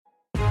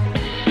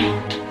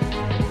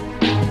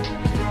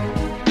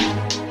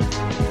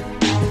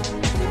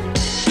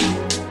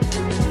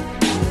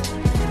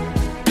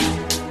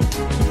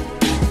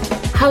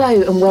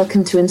Hello and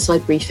welcome to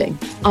Inside Briefing.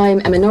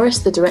 I'm Emma Norris,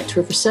 the Director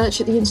of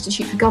Research at the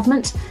Institute for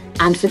Government,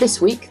 and for this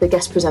week, the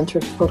guest presenter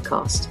of the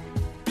podcast.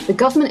 The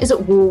government is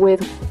at war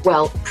with,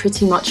 well,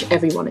 pretty much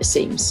everyone, it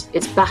seems.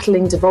 It's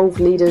battling devolved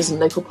leaders and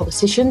local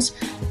politicians,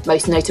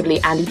 most notably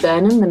Andy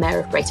Burnham, the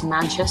Mayor of Greater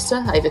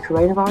Manchester, over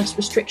coronavirus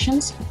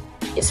restrictions.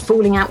 It's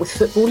falling out with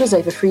footballers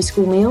over free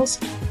school meals,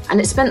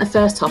 and it spent the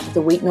first half of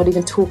the week not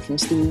even talking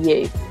to the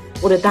EU.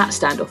 What did that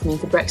standoff mean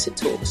for Brexit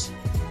talks?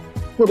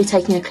 We'll be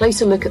taking a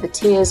closer look at the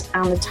tears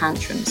and the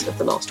tantrums of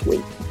the last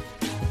week.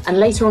 And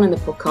later on in the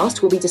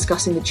podcast, we'll be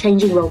discussing the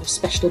changing role of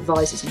special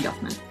advisors in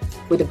government,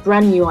 with a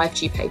brand new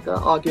IFG paper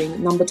arguing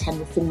that number 10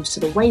 reforms to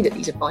the way that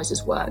these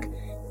advisors work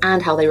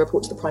and how they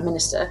report to the Prime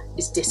Minister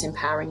is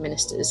disempowering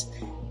ministers.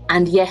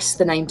 And yes,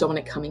 the name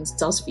Dominic Cummings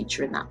does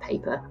feature in that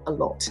paper a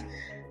lot.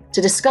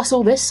 To discuss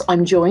all this,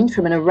 I'm joined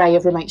from an array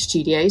of remote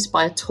studios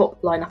by a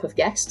top lineup of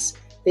guests.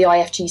 The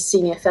IFG's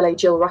Senior Fellow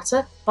Jill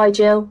Rutter. Hi,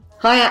 Jill.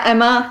 Hiya,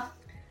 Emma.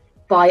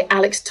 By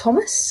Alex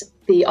Thomas,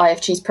 the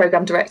IFG's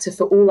Programme Director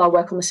for all our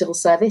work on the civil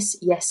service.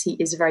 Yes, he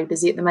is very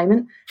busy at the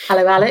moment.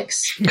 Hello,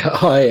 Alex.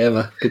 Hi,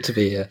 Emma. Good to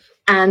be here.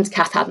 And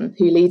Kath Haddon,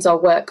 who leads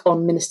our work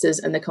on ministers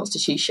and the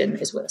Constitution,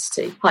 is with us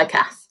too. Hi,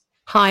 Kath.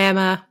 Hi,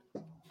 Emma.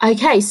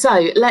 OK,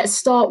 so let's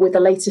start with the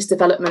latest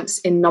developments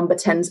in Number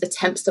 10's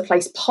attempts to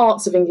place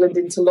parts of England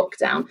into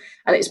lockdown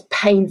and its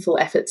painful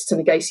efforts to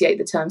negotiate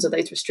the terms of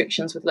those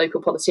restrictions with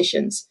local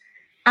politicians.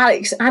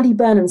 Alex, Andy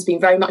Burnham's been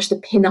very much the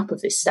pin-up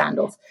of this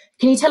standoff.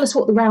 Can you tell us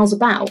what the row's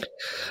about?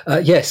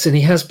 Yes, and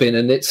he has been,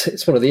 and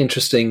it's one of the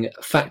interesting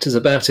factors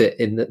about it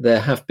in that there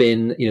have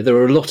been, there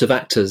are a lot of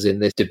actors in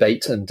this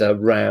debate and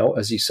row,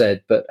 as you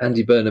said, but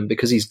Andy Burnham,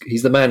 because he's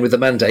the man with the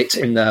mandate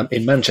in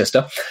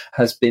Manchester,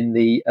 has been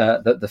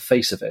the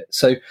face of it.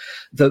 So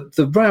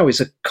the row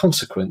is a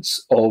consequence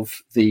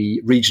of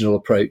the regional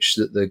approach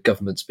that the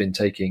government's been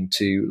taking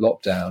to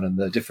lockdown and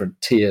the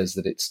different tiers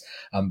that it's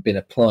been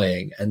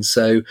applying, and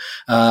so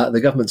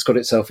the government's got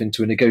itself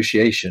into a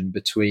negotiation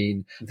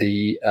between the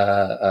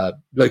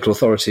local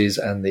authorities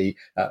and the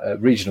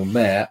regional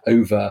mayor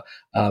over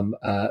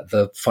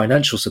the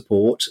financial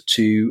support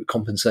to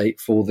compensate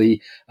for the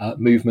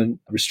movement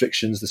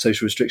restrictions, the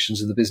social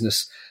restrictions and the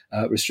business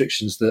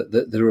restrictions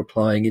that are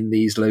applying in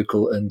these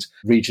local and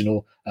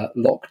regional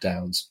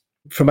lockdowns.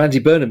 From Andy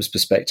Burnham's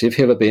perspective,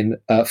 he'll have been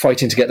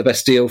fighting to get the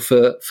best deal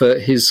for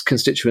his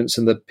constituents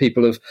and the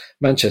people of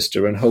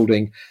Manchester and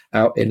holding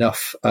out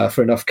enough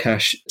for enough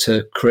cash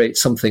to create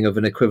something of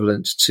an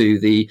equivalent to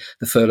the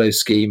furlough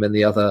scheme and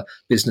the other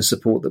business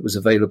support that was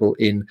available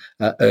in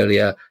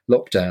earlier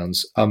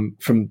lockdowns.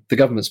 From the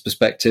government's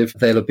perspective,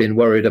 they'll have been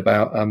worried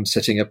about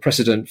setting a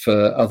precedent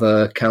for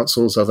other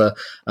councils, other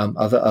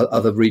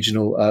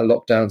regional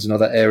lockdowns in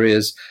other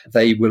areas.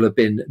 They will have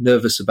been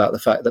nervous about the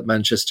fact that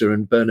Manchester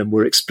and Burnham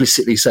were explicitly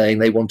saying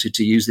they wanted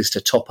to use this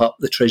to top up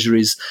the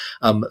Treasury's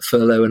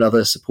furlough and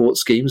other support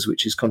schemes,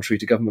 which is contrary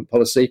to government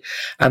policy.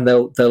 And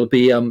they'll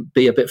be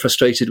a bit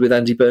frustrated with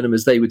Andy Burnham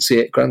as they would see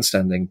it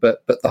grandstanding.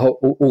 But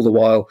all the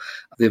while,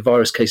 the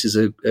virus cases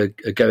are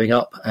going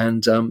up,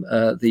 and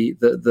the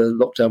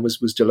lockdown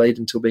was delayed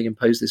until being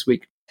imposed this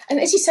week. And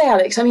as you say,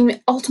 Alex, I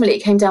mean, ultimately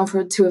it came down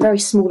to a very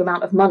small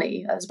amount of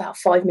money. There's about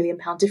 £5 million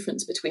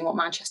difference between what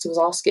Manchester was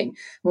asking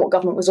and what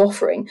government was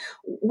offering.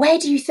 Where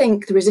do you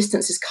think the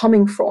resistance is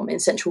coming from in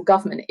central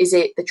government? Is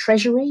it the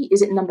Treasury?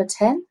 Is it Number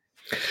 10?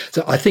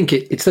 So I think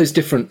it's those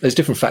different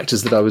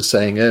factors that I was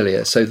saying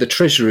earlier. So the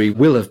Treasury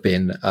will have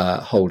been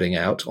holding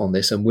out on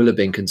this and will have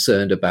been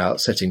concerned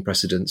about setting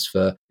precedents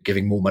for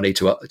giving more money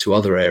to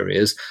other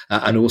areas,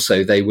 and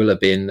also they will have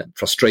been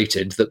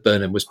frustrated that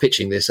Burnham was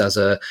pitching this as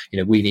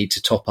we need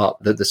to top up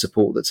the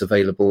support that's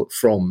available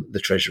from the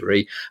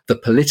Treasury. The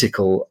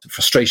political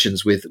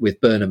frustrations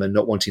with Burnham and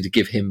not wanting to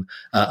give him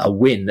a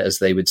win, as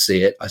they would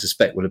see it, I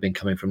suspect would have been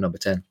coming from Number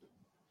 10.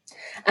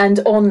 And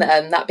on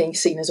that being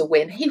seen as a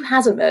win, who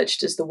has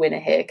emerged as the winner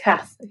here?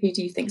 Kath, who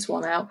do you think's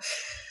won out?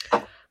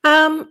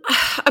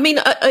 I mean,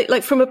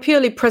 like from a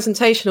purely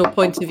presentational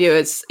point of view,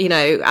 as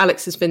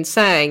Alex has been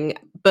saying,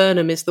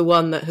 Burnham is the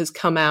one that has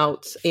come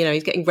out.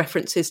 He's getting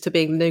references to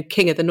being the new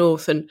King of the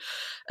North and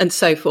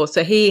so forth.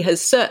 So he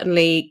has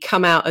certainly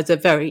come out as a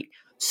very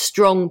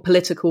strong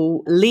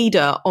political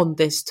leader on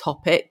this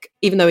topic,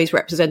 even though he's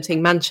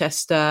representing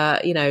Manchester.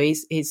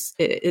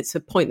 It's a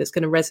point that's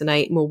going to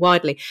resonate more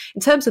widely.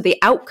 In terms of the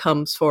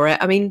outcomes for it,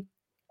 I mean,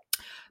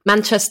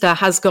 Manchester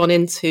has gone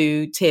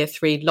into tier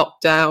 3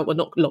 lockdown, well,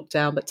 not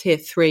lockdown, but tier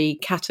 3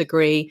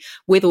 category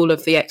with all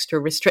of the extra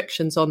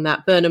restrictions on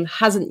that. Burnham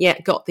hasn't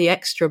yet got the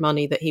extra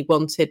money that he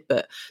wanted,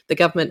 but the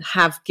government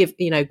have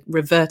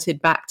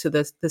reverted back to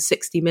the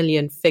 60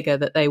 million figure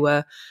that they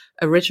were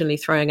originally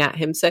throwing at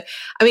him. So,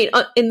 I mean,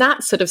 in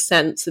that sort of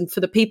sense, and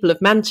for the people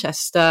of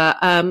Manchester,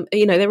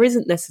 there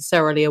isn't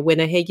necessarily a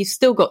winner here. You've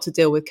still got to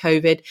deal with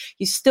COVID.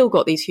 You've still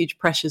got these huge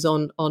pressures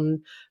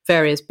on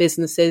various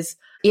businesses.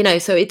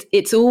 So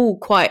it's all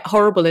quite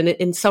horrible. And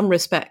in some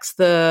respects,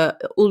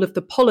 all of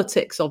the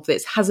politics of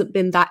this hasn't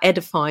been that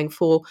edifying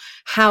for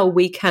how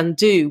we can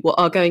do what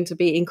are going to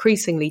be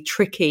increasingly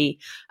tricky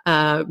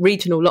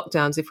regional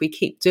lockdowns if we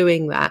keep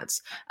doing that,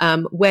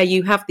 where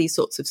you have these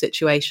sorts of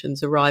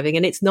situations arriving,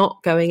 and it's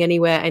not going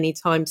anywhere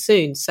anytime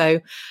soon. So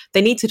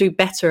they need to do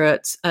better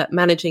at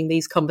managing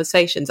these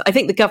conversations. I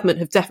think the government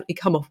have definitely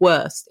come off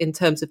worst in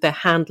terms of their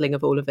handling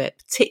of all of it,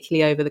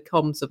 particularly over the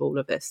comms of all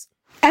of this.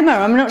 Emma,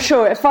 I'm not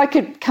sure if I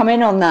could come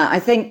in on that. I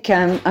think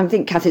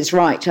Kathy's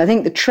right. I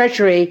think the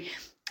Treasury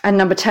and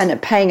Number 10 are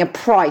paying a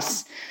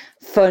price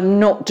for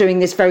not doing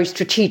this very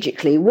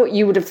strategically. What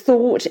you would have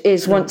thought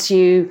is once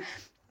you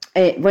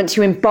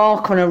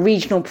embark on a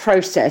regional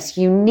process,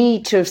 you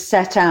need to have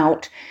set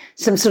out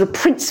some sort of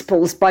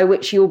principles by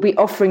which you'll be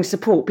offering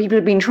support. People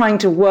have been trying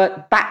to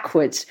work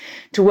backwards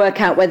to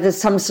work out whether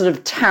there's some sort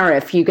of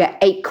tariff. You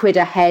get £8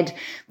 a head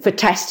for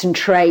test and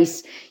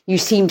trace. You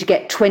seem to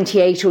get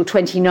 28 or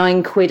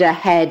 29 quid a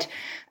head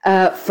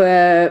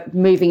for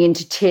moving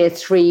into tier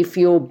 3 for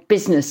your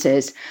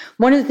businesses.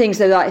 One of the things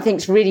that I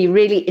think is really,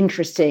 really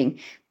interesting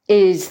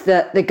is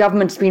that the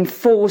government's been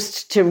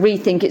forced to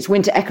rethink its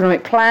winter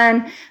economic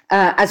plan.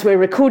 As we're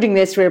recording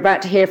this, we're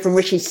about to hear from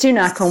Rishi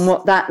Sunak on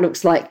what that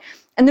looks like.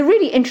 And the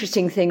really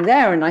interesting thing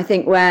there, and I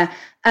think where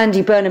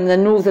Andy Burnham and the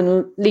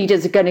Northern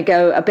leaders are going to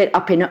go a bit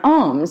up in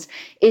arms,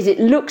 is it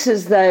looks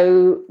as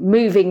though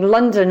moving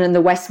London and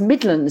the West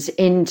Midlands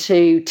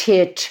into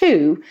tier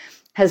 2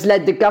 has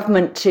led the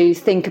government to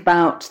think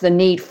about the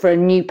need for a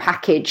new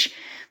package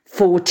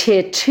for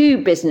tier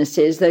 2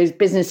 businesses, those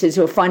businesses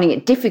who are finding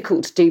it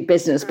difficult to do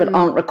business but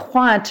aren't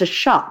required to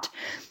shut.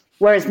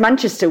 Whereas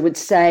Manchester would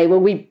say, well,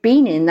 we've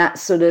been in that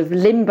sort of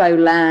limbo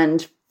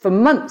land for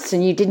months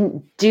and you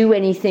didn't do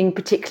anything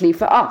particularly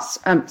for us.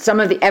 Some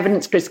of the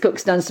evidence, Chris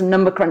Cook's done some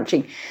number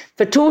crunching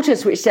for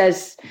Tortoise, which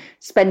says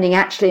spending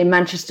actually in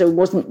Manchester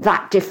wasn't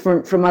that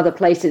different from other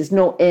places,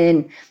 not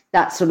in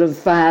that sort of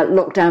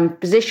lockdown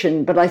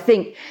position. But I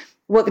think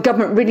what the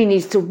government really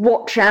needs to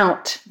watch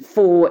out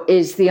for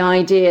is the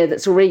idea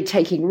that's already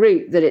taking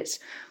root, that it's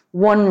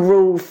one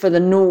rule for the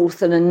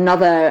north and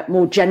another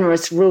more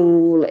generous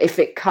rule if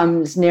it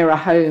comes nearer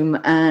home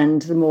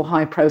and the more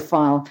high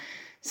profile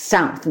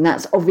south. And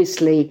that's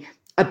obviously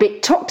a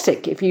bit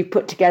toxic if you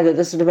put together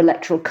the sort of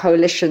electoral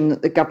coalition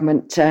that the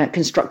government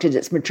constructed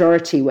its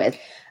majority with.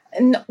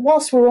 And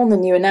whilst we're on the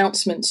new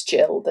announcements,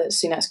 Jill, that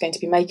Sunak's going to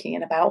be making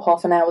in about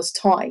half an hour's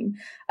time,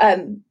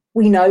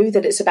 we know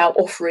that it's about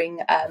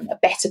offering a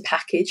better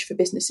package for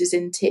businesses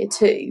in tier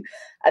 2.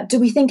 Do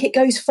we think it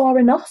goes far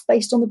enough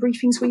based on the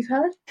briefings we've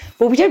heard?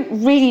 Well, we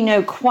don't really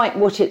know quite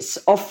what it's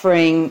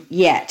offering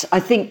yet. I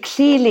think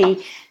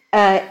clearly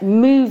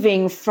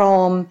moving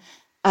from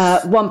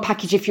one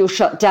package if you're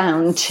shut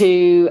down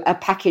to a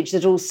package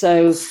that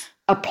also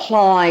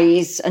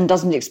applies and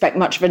doesn't expect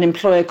much of an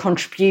employer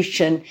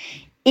contribution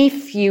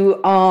if you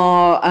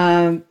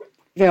are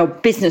your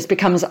business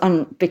becomes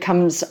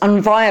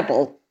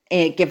unviable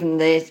given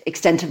the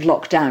extent of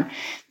lockdown,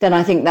 then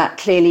I think that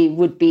clearly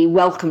would be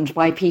welcomed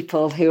by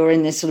people who are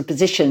in this sort of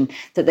position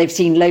that they've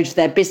seen loads of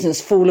their business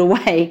fall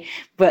away,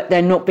 but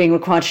they're not being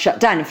required to shut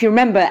down. If you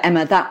remember,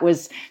 Emma, that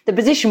was the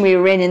position we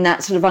were in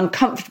that sort of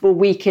uncomfortable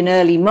week in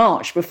early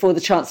March before the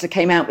Chancellor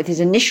came out with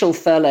his initial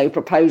furlough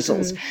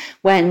proposals,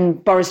 when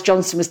Boris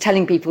Johnson was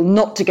telling people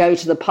not to go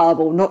to the pub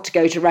or not to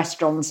go to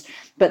restaurants,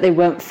 but they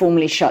weren't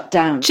formally shut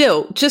down.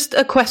 Jill, just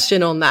a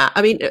question on that.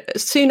 I mean,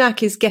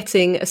 Sunak is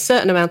getting a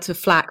certain amount of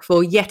flack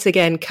for yet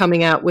again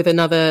coming out with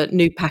another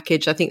new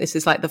package. I think this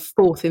is like the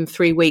 4th in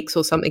 3 weeks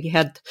or something. He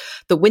had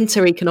the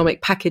winter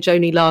economic package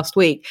only last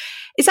week.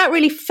 Is that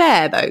really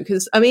fair, though?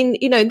 Because, I mean,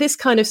 you know, in this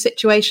kind of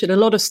situation, a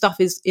lot of stuff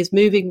is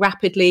moving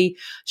rapidly.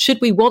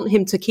 Should we want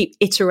him to keep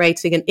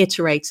iterating and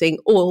iterating,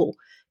 or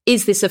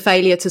is this a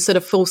failure to sort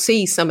of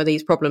foresee some of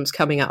these problems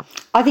coming up?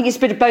 I think it's a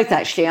bit of both,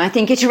 actually. I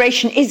think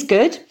iteration is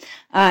good.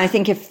 I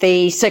think if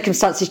the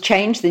circumstances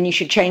change, then you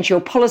should change your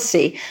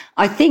policy.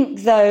 I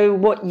think, though,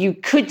 what you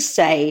could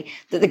say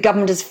that the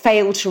government has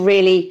failed to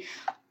really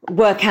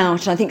work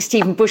out, and I think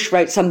Stephen Bush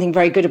wrote something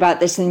very good about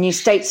this in the New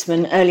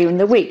Statesman earlier in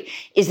the week,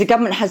 is the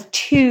government has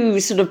two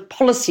sort of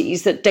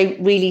policies that don't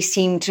really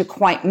seem to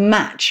quite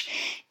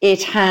match.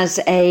 It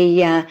has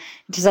a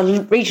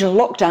regional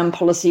lockdown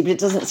policy, but it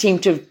doesn't seem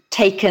to have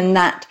taken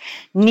that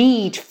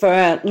need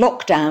for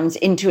lockdowns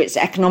into its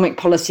economic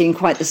policy in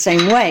quite the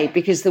same way,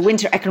 because the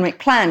Winter Economic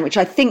Plan, which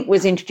I think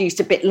was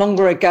introduced a bit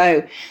longer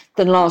ago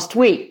than last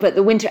week, but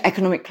the Winter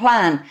Economic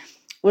Plan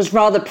was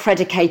rather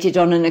predicated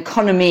on an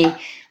economy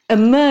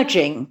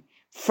emerging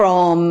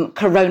from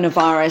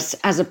coronavirus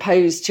as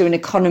opposed to an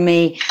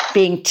economy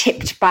being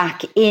tipped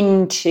back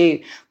into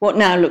what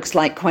now looks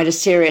like quite a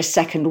serious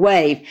second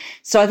wave.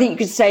 So I think you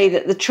could say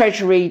that the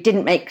Treasury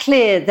didn't make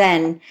clear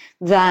then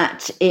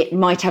that it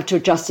might have to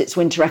adjust its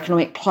winter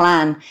economic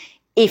plan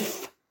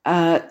if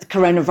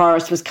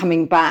coronavirus was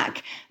coming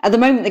back. At the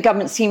moment, the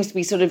government seems to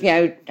be sort of,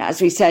 as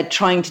we said,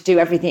 trying to do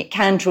everything it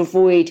can to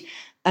avoid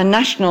a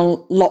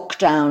national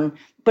lockdown,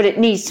 but it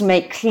needs to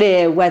make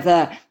clear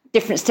whether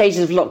different stages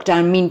of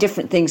lockdown mean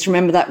different things.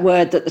 Remember that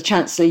word that the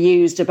Chancellor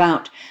used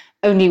about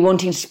only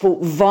wanting to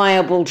support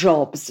viable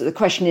jobs. The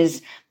question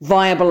is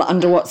viable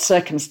under what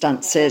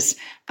circumstances?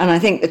 And I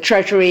think the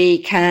Treasury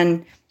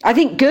can,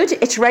 good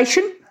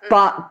iteration.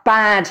 but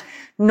bad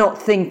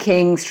not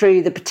thinking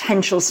through the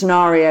potential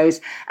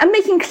scenarios and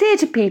making clear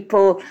to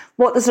people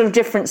what the sort of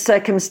different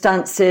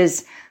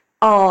circumstances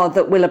are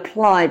that will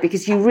apply,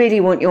 because you really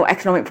want your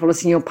economic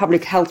policy and your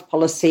public health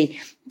policy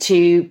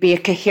to be a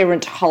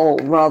coherent whole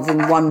rather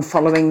than one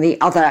following the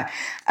other,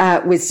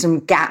 with some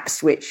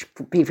gaps which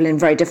put people in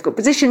very difficult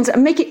positions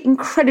and make it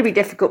incredibly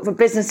difficult for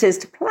businesses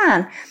to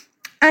plan,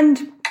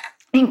 and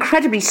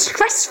incredibly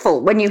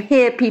stressful when you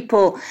hear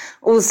people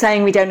all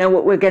saying we don't know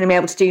what we're going to be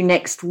able to do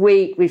next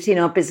week, we've seen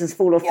our business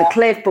fall off the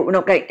cliff, but we're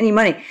not getting any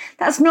money.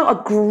 That's not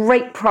a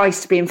great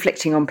price to be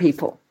inflicting on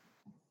people.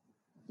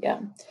 Yeah.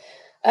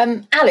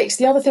 Alex,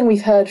 the other thing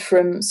we've heard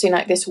from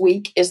Sunak this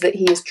week is that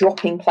he is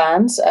dropping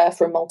plans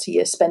for a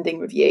multi-year spending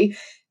review.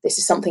 This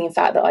is something, in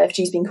fact, that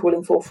IFG's been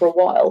calling for a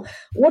while.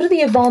 What are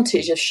the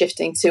advantages of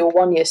shifting to a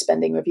one-year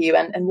spending review,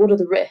 and what are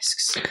the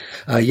risks?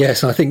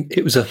 Yes, I think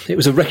it was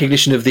a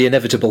recognition of the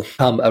inevitable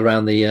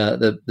around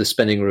the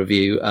spending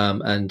review,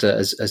 and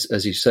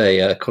as you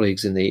say,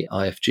 colleagues in the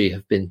IFG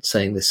have been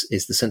saying this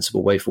is the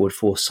sensible way forward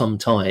for some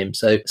time.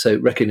 So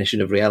recognition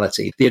of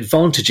reality. The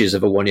advantages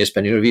of a one-year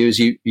spending review is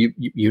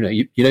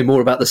you know more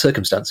about the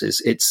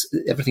circumstances.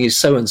 Everything is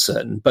so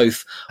uncertain,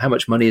 both how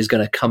much money is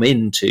going to come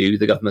into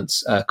the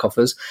government's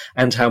coffers,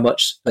 and how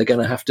much they're going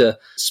to have to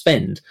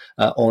spend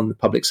on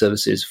public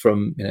services,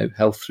 from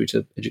health through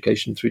to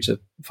education through to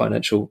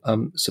financial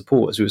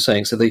support, as we were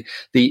saying. So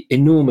the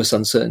enormous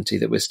uncertainty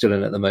that we're still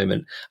in at the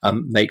moment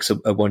makes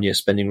a one-year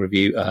spending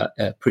review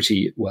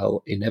pretty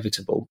well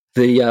inevitable.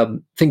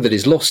 The thing that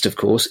is lost, of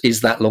course,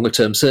 is that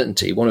longer-term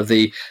certainty. One of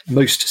the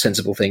most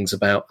sensible things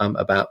about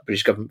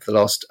British government for the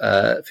last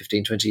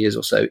 15, 20 years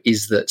or so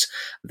is that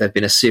there have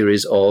been a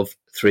series of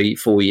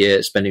 3-4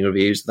 year spending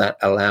reviews that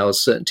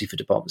allows certainty for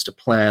departments to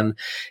plan.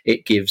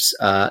 It gives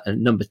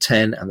number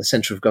 10 and the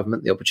centre of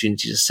government the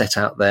opportunity to set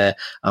out their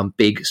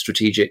big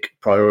strategic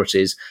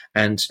priorities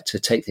and to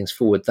take things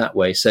forward that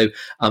way. So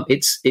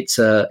it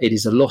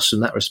is a loss in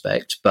that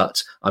respect,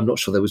 but I'm not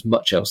sure there was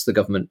much else the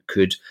government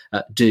could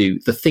do.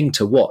 The thing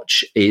to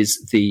watch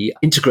is the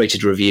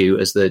integrated review,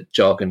 as the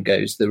jargon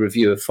goes, the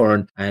review of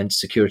foreign and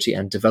security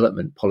and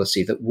development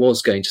policy that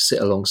was going to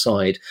sit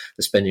alongside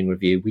the spending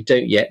review. We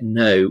don't yet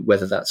know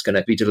whether that's going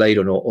to be delayed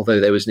or not,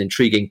 although there was an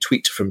intriguing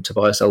tweet from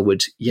Tobias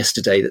Ellwood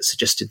yesterday that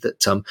suggested that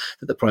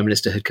the Prime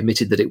Minister had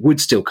committed that it would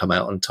still come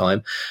out on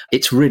time.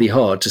 It's really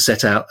hard to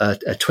set out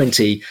a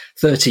 20,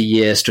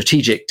 30-year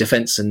strategic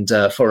defence and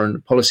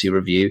foreign policy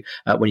review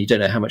when you don't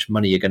know how much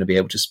money you're going to be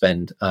able to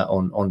spend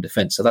on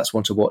defence. So that's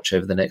one to watch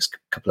over the next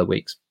couple of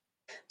weeks.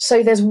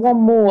 So there's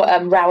one more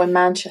row in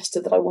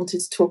Manchester that I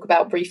wanted to talk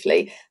about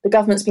briefly. The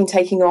government's been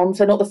taking on,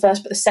 for not the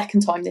first but the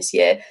second time this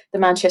year, the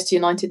Manchester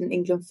United and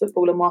England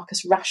footballer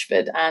Marcus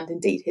Rashford, and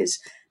indeed his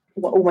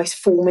almost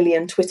 4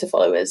 million Twitter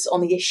followers,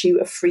 on the issue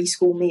of free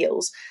school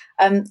meals.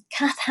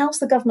 Kath, how's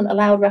the government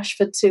allowed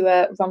Rashford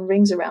to run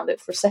rings around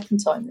it for a second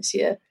time this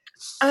year?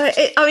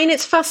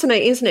 It's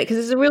fascinating, isn't it? Because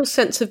there's a real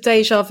sense of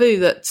deja vu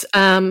that,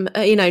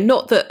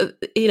 not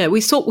that,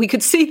 we thought we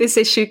could see this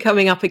issue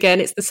coming up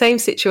again. It's the same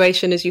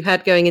situation as you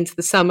had going into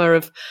the summer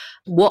of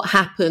what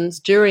happens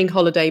during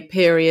holiday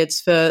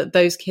periods for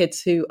those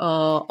kids who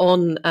are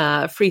on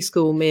free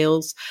school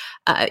meals.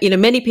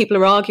 Many people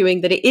are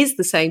arguing that it is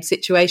the same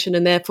situation,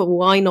 and therefore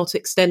why not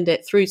extend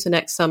it through to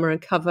next summer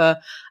and cover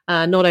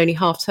not only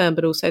half term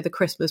but also the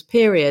Christmas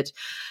period.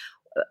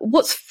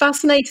 What's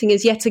fascinating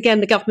is, yet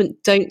again, the government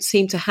don't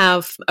seem to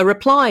have a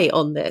reply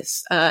on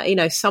this,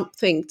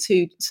 something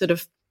to sort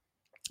of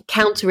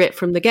counter it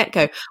from the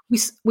get-go.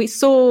 We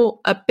saw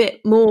a bit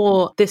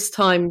more this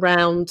time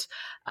round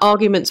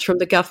arguments from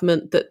the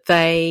government that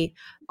they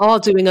are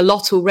doing a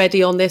lot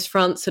already on this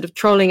front, sort of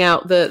trolling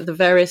out the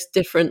various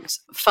different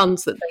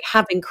funds that they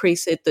have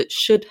increased that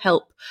should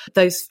help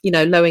those,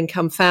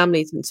 low-income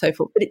families and so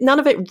forth. But none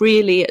of it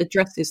really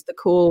addresses the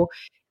core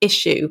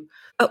issue.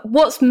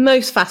 What's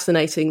most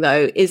fascinating,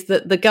 though, is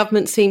that the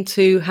government seem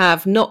to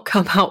have not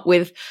come out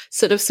with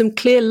sort of some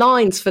clear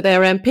lines for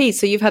their MPs.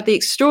 So you've had the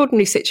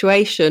extraordinary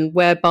situation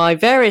whereby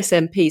various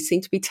MPs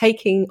seem to be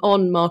taking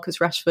on Marcus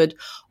Rashford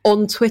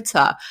on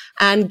Twitter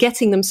and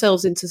getting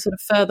themselves into sort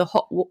of further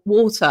hot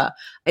water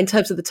in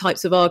terms of the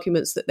types of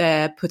arguments that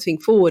they're putting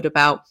forward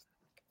about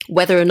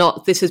whether or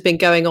not this has been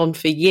going on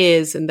for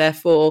years, and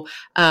therefore,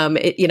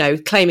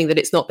 claiming that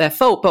it's not their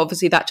fault. But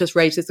obviously that just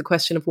raises the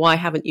question of why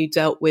haven't you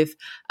dealt with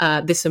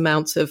this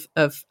amount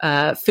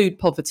of food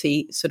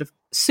poverty sort of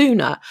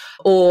sooner,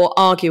 or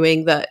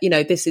arguing that,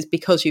 this is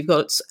because you've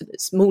got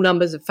small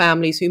numbers of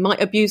families who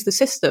might abuse the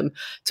system,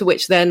 to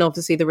which then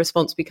obviously the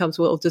response becomes,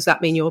 well, does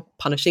that mean you're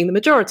punishing the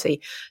majority?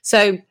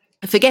 So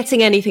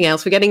forgetting anything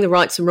else, forgetting the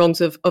rights and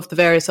wrongs of the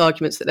various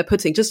arguments that they're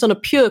putting, just on a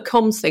pure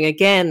comms thing,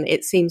 again,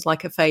 it seems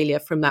like a failure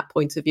from that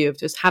point of view of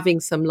just having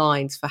some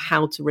lines for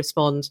how to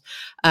respond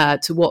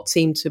to what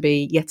seemed to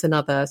be yet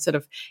another sort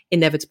of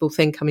inevitable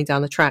thing coming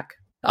down the track.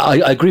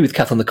 I agree with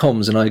Kath on the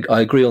comms, and I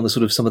agree on the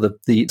sort of some of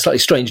the slightly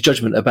strange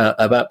judgment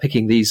about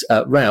picking these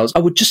rows. I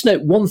would just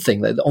note one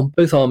thing, though, that on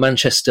both our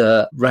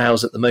Manchester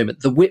rows at the moment,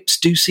 the whips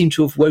do seem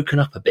to have woken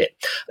up a bit.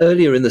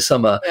 Earlier in the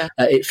summer,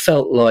 it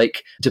felt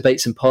like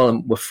debates in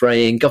Parliament were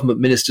fraying, government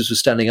ministers were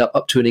standing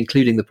up to and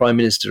including the Prime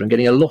Minister, and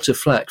getting a lot of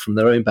flack from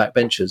their own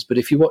backbenchers. But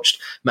if you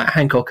watched Matt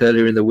Hancock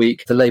earlier in the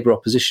week, the Labour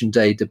Opposition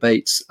Day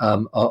debates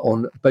are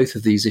on both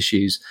of these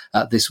issues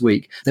this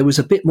week, there was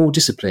a bit more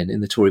discipline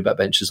in the Tory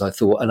backbenchers, I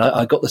thought, and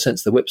I got the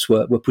sense the whips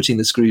were putting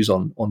the screws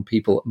on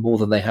people more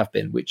than they have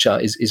been, which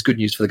is good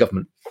news for the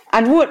government.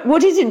 And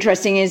what is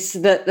interesting is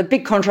that the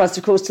big contrast,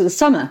 of course, to the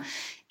summer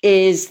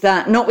is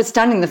that,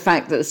 notwithstanding the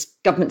fact that the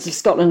governments of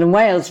Scotland and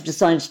Wales have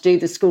decided to do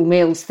the school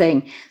meals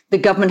thing, the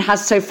government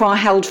has so far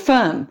held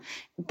firm.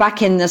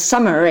 Back in the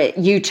summer, it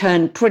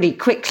U-turned pretty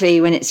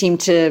quickly when it seemed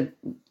to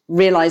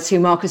realise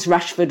who Marcus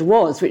Rashford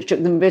was, which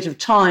took them a bit of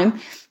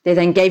time. They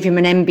then gave him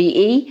an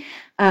MBE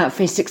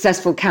for his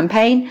successful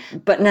campaign,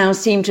 but now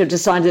seem to have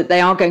decided that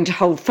they are going to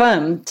hold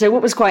firm. So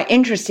what was quite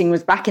interesting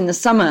was back in the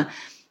summer,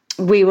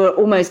 we were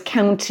almost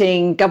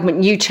counting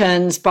government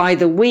U-turns by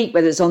the week,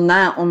 whether it's on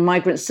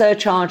migrant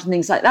surcharge and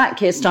things like that.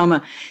 Keir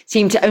Starmer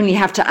seemed to only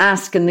have to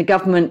ask and the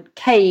government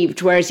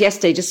caved, whereas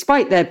yesterday,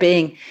 despite there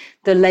being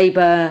the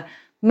Labour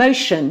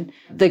motion,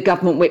 the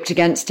government whipped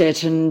against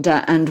it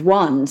and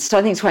won. So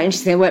I think it's quite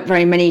interesting. There weren't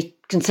very many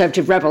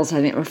Conservative rebels. I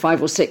think there were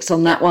 5 or 6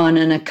 on that one,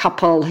 and a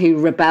couple who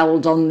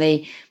rebelled on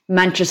the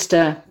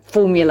Manchester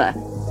formula.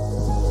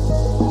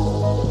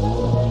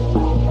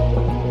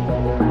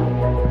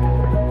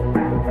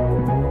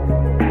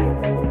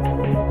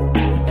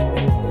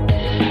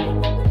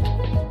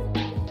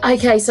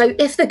 Okay, so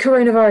if the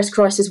coronavirus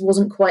crisis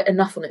wasn't quite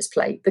enough on its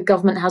plate, the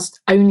government has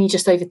only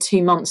just over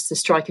 2 months to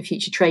strike a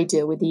future trade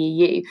deal with the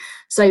EU.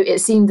 So it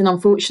seemed an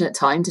unfortunate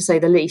time, to say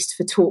the least,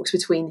 for talks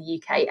between the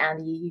UK and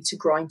the EU to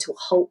grind to a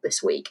halt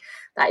this week.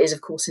 That is,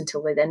 of course,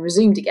 until they then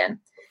resumed again.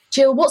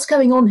 Jill, what's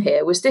going on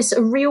here? Was this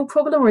a real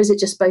problem, or is it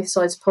just both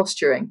sides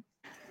posturing?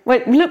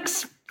 Well, it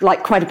looks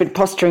like quite a bit of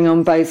posturing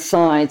on both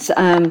sides.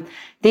 The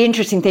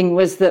interesting thing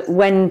was that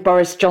when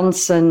Boris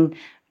Johnson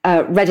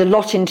read a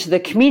lot into the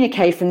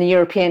communiqué from the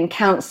European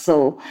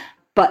Council,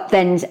 but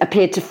then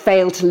appeared to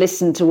fail to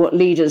listen to what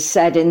leaders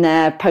said in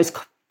their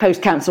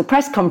post-council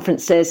press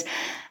conferences,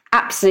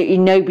 absolutely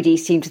nobody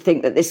seemed to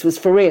think that this was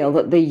for real,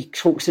 that the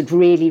talks had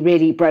really,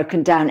 really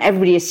broken down.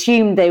 Everybody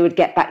assumed they would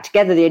get back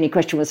together. The only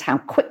question was how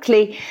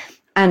quickly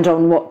and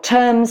on what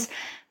terms.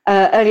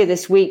 Earlier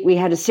this week, we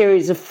had a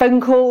series of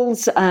phone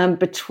calls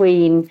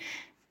between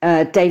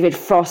David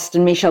Frost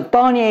and Michel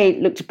Barnier.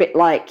 It looked a bit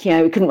like,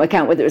 we couldn't work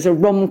out whether it was a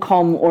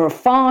rom-com or a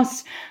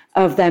farce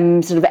of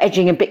them sort of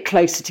edging a bit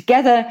closer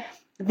together.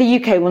 The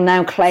UK will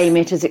now claim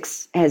it has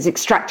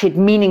extracted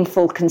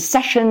meaningful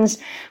concessions,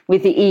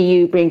 with the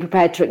EU being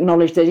prepared to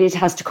acknowledge that it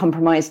has to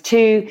compromise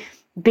too,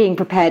 being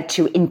prepared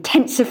to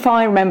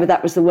intensify. Remember,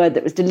 that was the word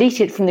that was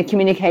deleted from the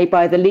communiqué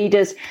by the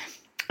leaders.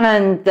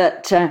 And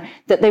that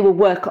they will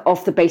work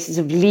off the basis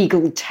of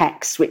legal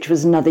text, which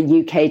was another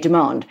UK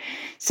demand.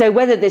 So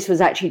whether this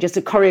was actually just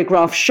a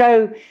choreographed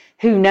show,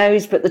 who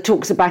knows, but the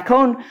talks are back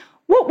on.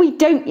 What we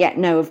don't yet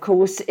know, of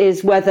course,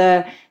 is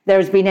whether there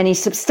has been any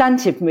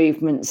substantive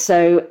movement.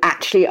 So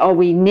actually, are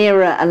we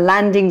nearer a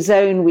landing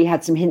zone? We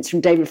had some hints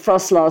from David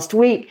Frost last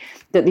week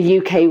that the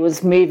UK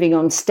was moving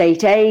on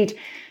state aid.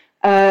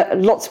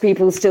 Lots of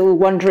people still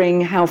wondering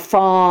how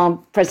far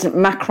President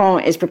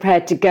Macron is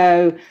prepared to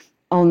go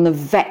on the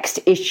vexed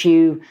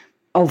issue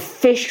of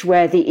fish,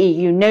 where the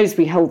EU knows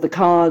we hold the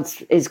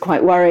cards, is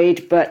quite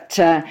worried, but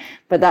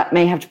that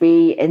may have to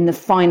be in the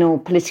final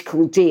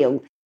political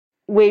deal.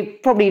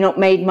 We've probably not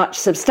made much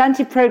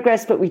substantive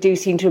progress, but we do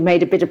seem to have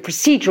made a bit of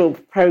procedural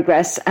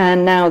progress,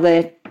 and now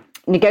the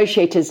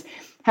negotiators,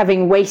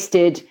 having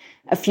wasted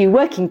a few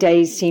working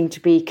days, seem to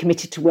be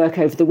committed to work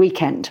over the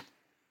weekend.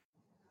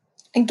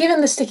 And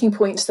given the sticking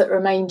points that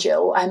remain,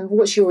 Jill,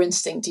 what's your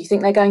instinct? Do you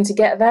think they're going to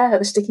get there? Are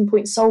the sticking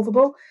points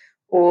solvable?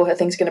 Or are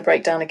things going to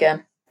break down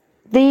again?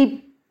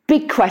 The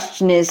big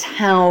question is,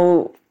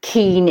 how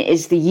keen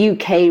is the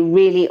UK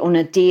really on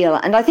a deal?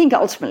 And I think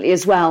ultimately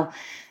as well,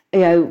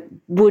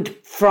 would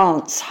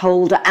France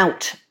hold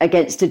out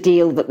against a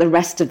deal that the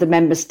rest of the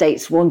member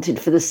states wanted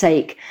for the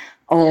sake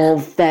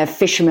of their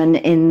fishermen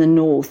in the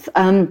north?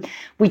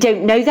 We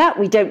don't know that.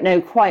 We don't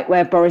know quite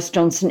where Boris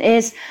Johnson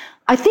is.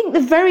 I think the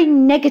very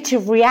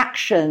negative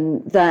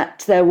reaction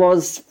that there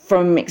was,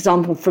 from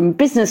example, from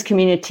business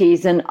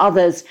communities and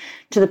others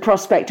to the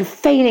prospect of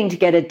failing to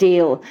get a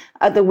deal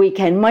at the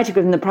weekend might have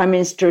given the Prime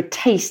Minister a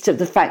taste of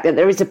the fact that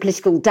there is a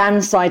political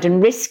downside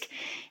and risk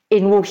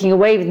in walking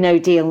away with no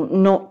deal,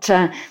 not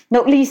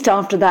least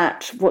after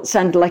that, what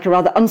sounded like a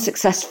rather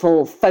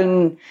unsuccessful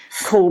phone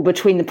call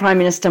between the Prime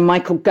Minister,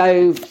 Michael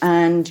Gove,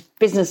 and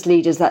business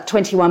leaders, that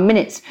 21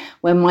 minutes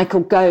when Michael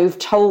Gove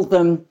told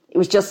them it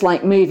was just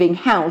like moving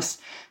house.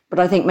 But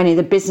I think many of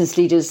the business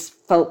leaders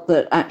felt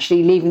that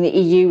actually leaving the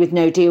EU with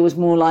no deal was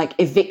more like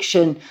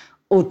eviction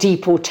or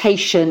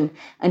deportation,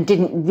 and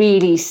didn't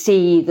really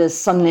see the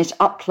sunlit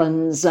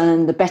uplands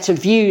and the better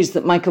views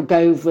that Michael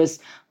Gove was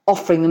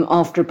offering them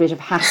after a bit of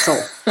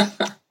hassle.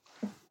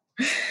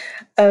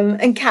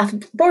 And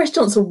Kath, Boris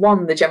Johnson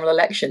won the general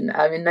election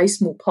in no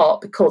small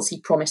part because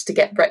he promised to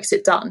get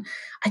Brexit done.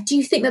 Do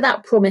you think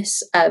that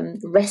promise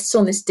rests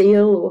on this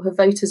deal, or have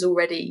voters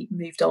already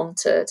moved on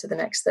to the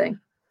next thing?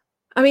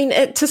 I mean,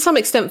 to some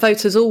extent,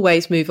 voters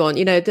always move on.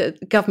 The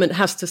government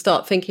has to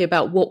start thinking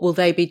about what will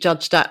they be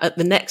judged at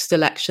the next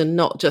election,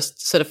 not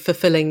just sort of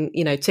fulfilling,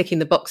 ticking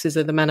the boxes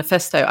of the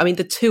manifesto. I mean,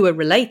 the two are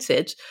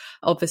related,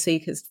 obviously,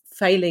 because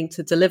failing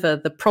to deliver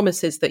the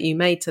promises that you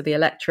made to the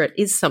electorate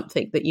is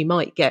something that you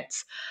might get,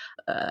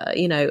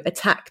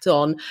 attacked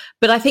on.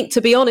 But I think,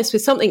 to be honest,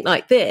 with something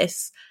like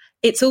this,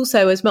 it's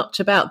also as much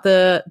about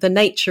the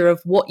nature of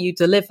what you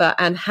deliver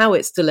and how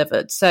it's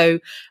delivered. So,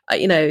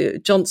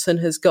 Johnson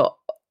has got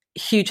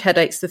huge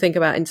headaches to think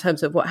about in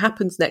terms of what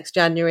happens next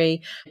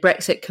January,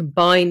 Brexit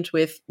combined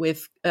with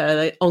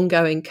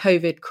ongoing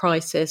COVID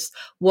crisis,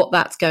 what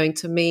that's going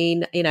to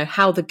mean,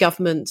 how the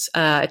government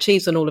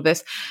achieves on all of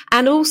this.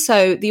 And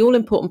also the all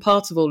important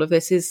part of all of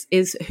this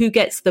is who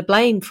gets the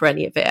blame for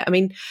any of it. I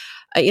mean,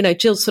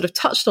 Jill sort of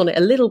touched on it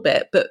a little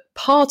bit, but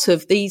part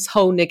of these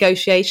whole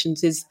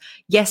negotiations is,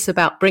 yes,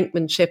 about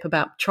brinkmanship,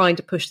 about trying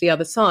to push the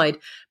other side,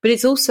 but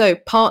it's also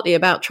partly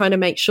about trying to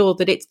make sure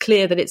that it's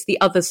clear that it's the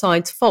other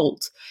side's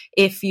fault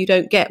if you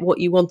don't get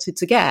what you wanted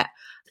to get.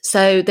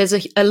 So there's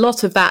a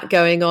lot of that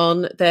going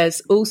on.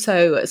 There's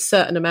also a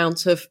certain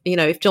amount of,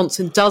 if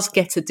Johnson does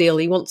get a deal,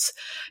 he wants,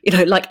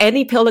 like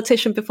any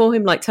politician before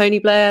him, like Tony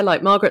Blair,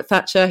 like Margaret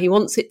Thatcher, he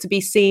wants it to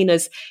be seen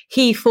as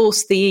he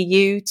forced the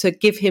EU to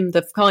give him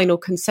the final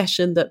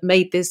concession that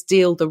made this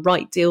deal the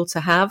right deal to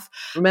have.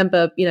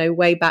 Remember,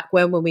 way back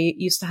when we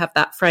used to have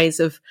that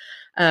phrase of,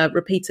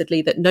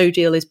 repeatedly, that no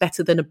deal is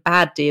better than a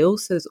bad deal.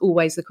 So there's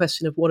always the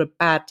question of what a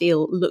bad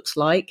deal looks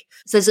like.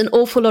 So there's an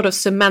awful lot of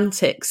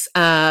semantics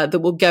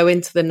that will go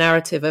into the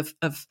narrative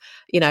of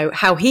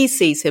how he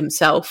sees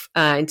himself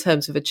in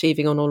terms of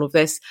achieving on all of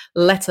this,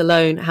 let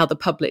alone how the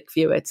public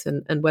view it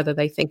and whether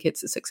they think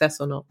it's a success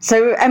or not.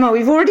 So, Emma,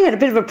 we've already had a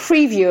bit of a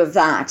preview of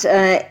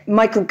that.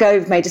 Michael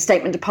Gove made a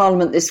statement to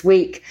Parliament this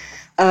week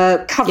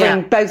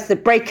covering both the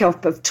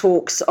breakup of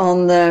talks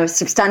on the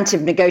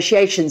substantive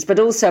negotiations, but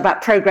also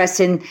about progress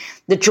in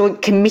the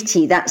Joint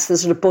Committee. That's the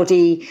sort of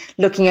body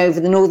looking over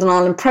the Northern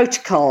Ireland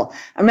Protocol.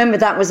 I remember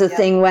that was a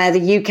thing where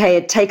the UK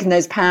had taken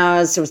those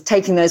powers, or was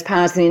taking those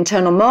powers in the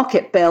Internal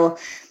Market Bill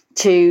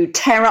to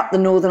tear up the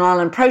Northern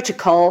Ireland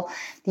Protocol.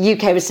 The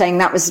UK was saying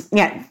that was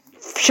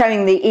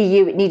showing the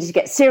EU it needed to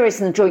get serious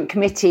in the Joint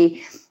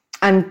Committee.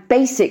 And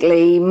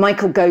basically,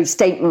 Michael Gove's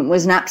statement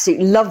was an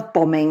absolute love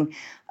bombing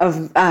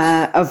of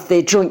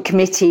the Joint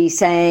Committee,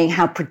 saying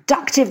how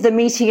productive the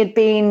meeting had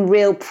been,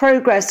 real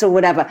progress or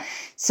whatever.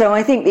 So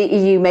I think the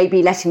EU may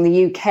be letting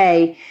the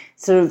UK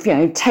sort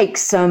of, take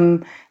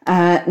some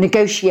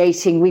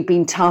negotiating. We've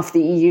been tough.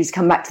 The EU's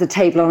come back to the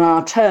table on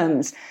our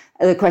terms.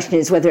 The question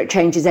is whether it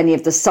changes any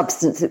of the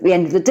substance at the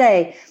end of the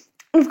day.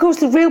 And of course,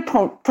 the real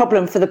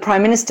problem for the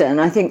Prime Minister, and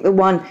I think the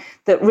one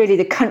that really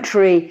the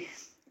country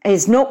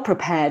is not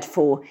prepared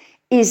for,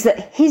 is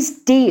that his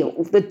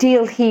deal, the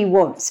deal he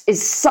wants,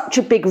 is such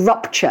a big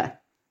rupture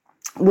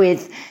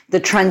with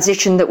the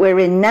transition that we're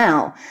in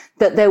now,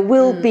 that there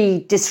will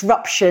be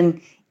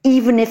disruption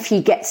even if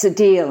he gets a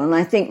deal. And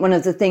I think one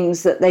of the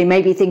things that they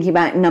may be thinking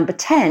about in number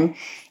 10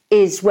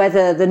 is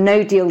whether the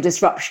no deal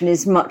disruption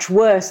is much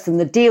worse than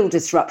the deal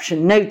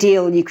disruption. No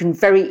deal you can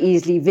very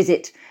easily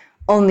visit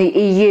on the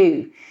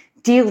EU.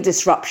 Deal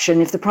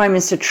disruption, if the Prime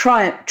Minister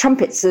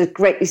trumpets a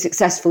greatly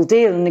successful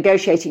deal and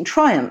negotiating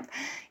triumph,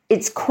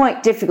 it's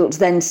quite difficult to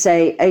then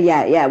say,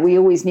 we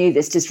always knew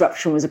this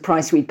disruption was a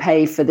price we'd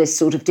pay for this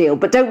sort of deal.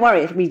 But don't worry,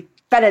 it'll be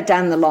better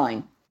down the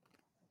line.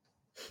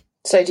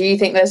 So do you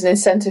think there's an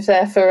incentive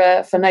there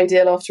for no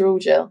deal after all,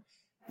 Jill?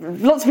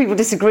 Lots of people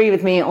disagree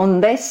with me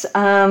on this,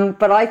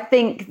 but I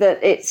think that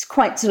it's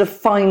quite sort of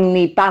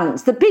finely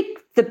balanced. The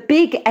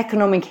big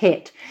economic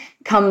hit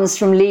comes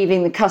from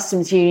leaving the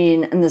customs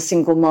union and the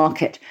single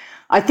market.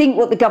 I think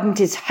what the government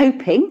is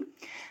hoping,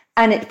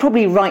 and it's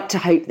probably right to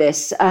hope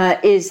this,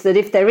 is that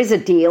if there is a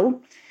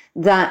deal,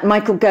 that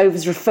Michael Gove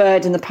has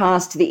referred in the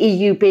past to the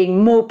EU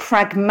being more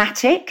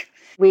pragmatic.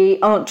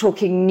 We aren't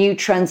talking new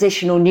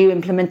transition or new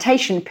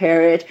implementation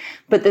period,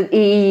 but that the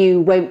EU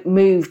won't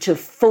move to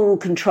full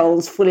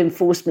controls, full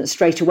enforcement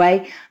straight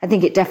away. I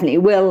think it definitely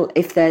will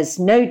if there's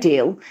no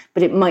deal,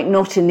 but it might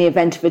not in the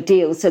event of a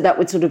deal. So that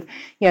would sort of,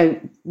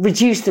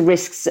 reduce the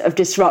risks of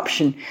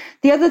disruption.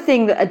 The other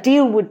thing that a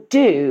deal would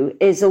do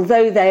is,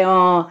 although they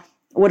are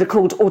what are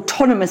called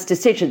autonomous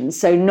decisions,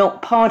 so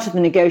not part of the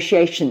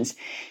negotiations,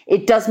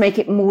 it does make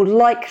it more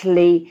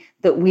likely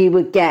that we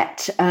would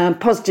get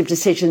positive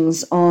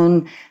decisions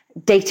on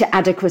data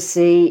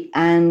adequacy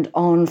and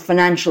on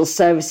financial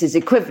services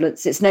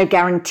equivalence. It's no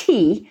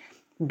guarantee,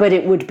 but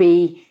it would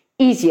be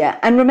easier.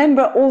 And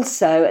remember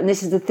also, and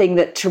this is the thing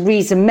that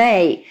Theresa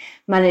May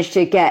managed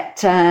to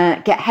get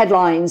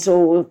headlines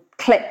or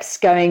clips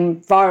going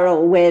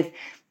viral with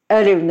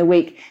earlier in the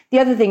week. The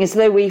other thing is,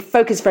 though we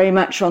focus very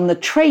much on the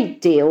trade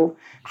deal,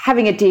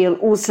 having a deal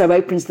also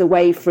opens the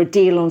way for a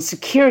deal on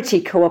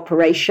security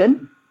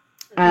cooperation.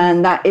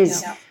 And that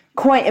is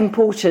quite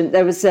important.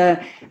 There was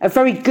a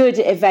very good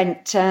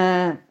event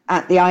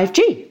at the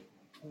IFG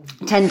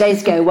 10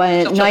 days ago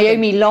where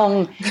Naomi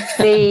Long,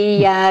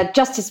 the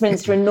Justice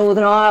Minister in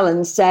Northern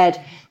Ireland,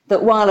 said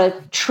that while a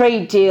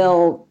trade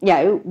deal,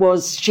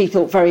 was, she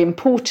thought, very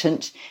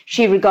important,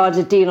 she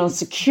regarded a deal on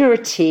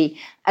security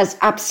as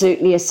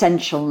absolutely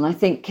essential. And I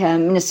think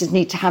ministers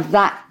need to have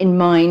that in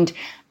mind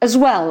as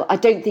well. I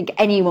don't think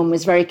anyone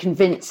was very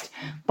convinced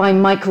by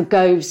Michael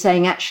Gove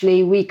saying,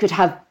 actually, we could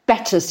have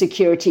better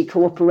security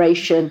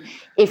cooperation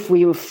if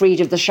we were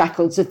freed of the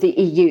shackles of the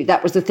EU.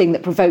 That was the thing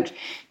that provoked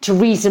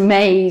Theresa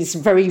May's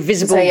very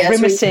visible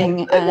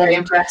grimacing very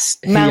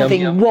impressed.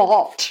 Mouthing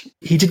what?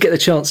 He did get the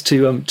chance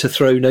to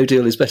throw "no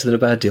deal is better than a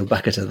bad deal"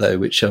 back at her, though,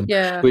 which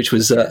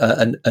was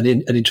an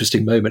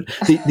interesting moment.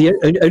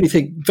 The only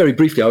thing, very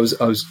briefly, I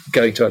was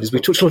going to add is we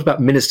talked a lot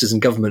about ministers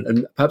and government,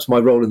 and perhaps my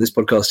role in this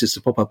podcast is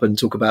to pop up and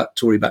talk about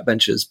Tory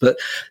backbenchers, but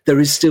there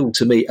is still,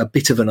 to me, a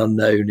bit of an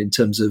unknown in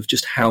terms of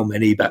just how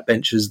many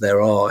backbenchers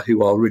there are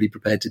who are really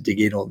prepared to dig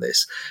in on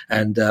this.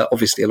 And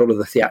obviously, a lot of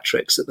the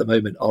theatrics at the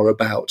moment are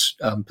about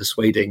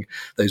persuading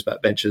those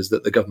backbenchers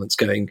that the government's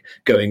going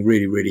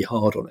really, really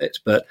hard on it.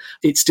 But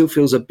it still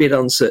feels a bit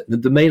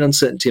uncertain. The main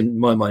uncertainty in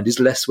my mind is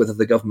less whether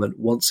the government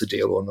wants a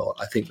deal or not.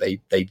 I think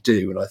they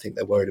do, and I think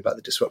they're worried about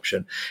the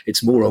disruption.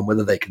 It's more on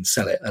whether they can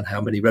sell it and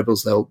how many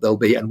rebels there'll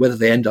be, and whether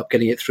they end up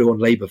getting it through on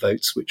Labour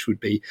votes, which would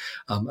be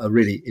a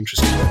really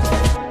interesting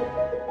one.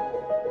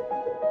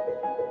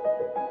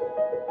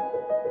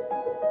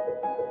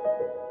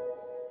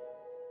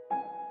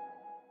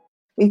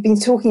 We've been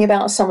talking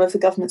about some of the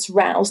government's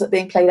rows that are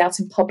being played out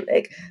in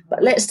public,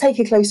 but let's take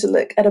a closer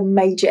look at a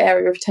major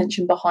area of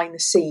tension behind the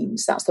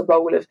scenes. That's the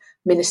role of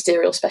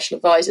ministerial special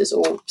advisors,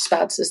 or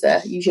SPADs as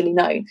they're usually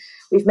known.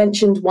 We've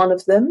mentioned one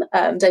of them,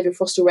 David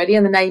Frost, already,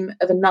 and the name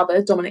of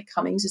another, Dominic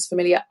Cummings, is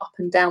familiar up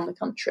and down the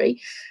country.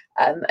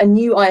 A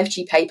new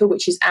IFG paper,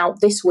 which is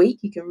out this week,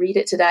 you can read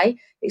it today,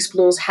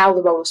 explores how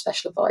the role of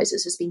special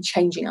advisors has been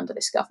changing under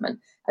this government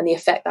and the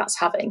effect that's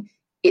having.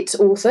 Its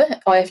author,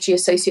 IFG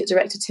Associate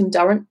Director Tim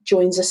Durrant,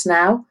 joins us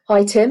now.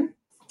 Hi, Tim.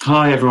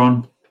 Hi,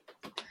 everyone.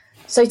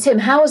 So, Tim,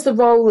 how has the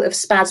role of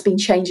SPADs been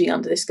changing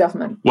under this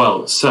government?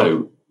 Well,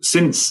 so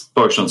since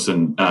Boris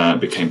Johnson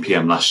became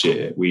PM last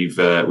year, we've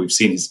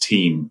seen his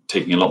team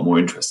taking a lot more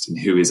interest in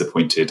who is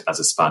appointed as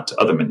a SPAD to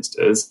other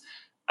ministers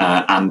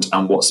and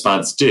what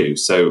SPADs do.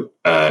 So,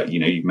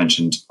 you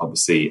mentioned,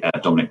 obviously,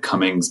 Dominic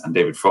Cummings and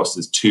David Frost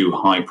as two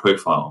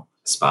high-profile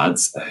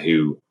SPADs,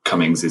 who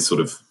Cummings is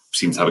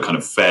seems to have a kind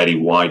of fairly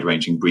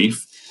wide-ranging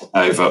brief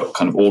over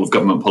kind of all of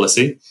government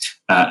policy.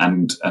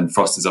 And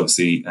Frost is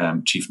obviously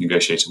chief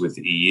negotiator with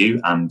the EU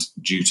and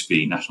due to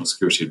be national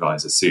security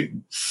advisor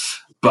soon.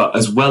 But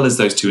as well as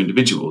those two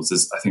individuals,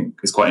 I think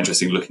it's quite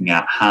interesting looking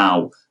at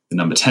how the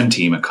Number 10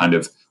 team are kind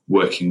of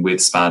working with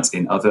SPADs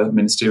in other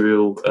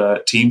ministerial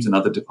teams and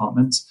other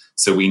departments.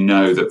 So we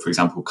know that, for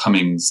example,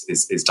 Cummings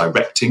is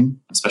directing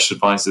special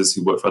advisors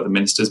who work for other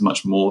ministers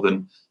much more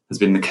than has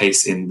been the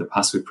case in the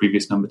past with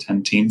previous Number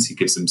 10 teams. He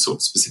gives them sort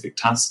of specific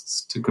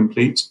tasks to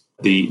complete.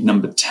 The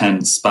Number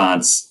 10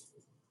 SPADs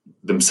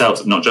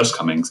themselves, not just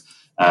Cummings,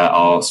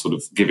 are sort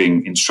of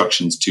giving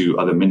instructions to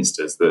other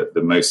ministers. The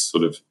most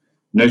sort of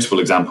notable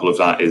example of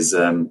that is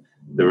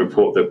the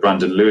report that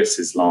Brandon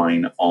Lewis's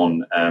line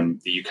on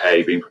the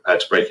UK being prepared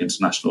to break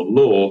international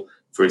law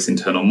for its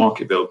internal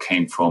market bill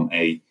came from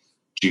a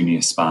junior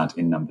SPAD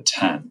in Number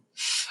 10.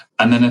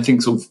 And then I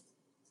think sort of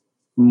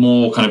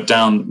more kind of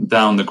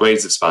down the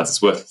grades of SPADs,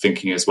 it's worth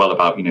thinking as well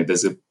about,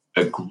 there's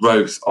a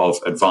growth of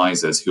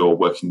advisors who are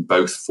working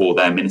both for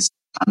their minister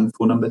and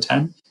for Number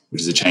 10,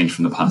 which is a change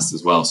from the past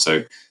as well.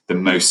 So the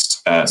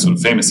most sort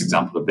of famous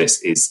example of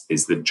this is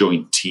the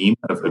joint team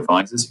of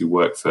advisors who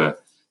work for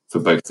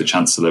both the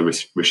Chancellor,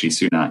 Rishi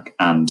Sunak,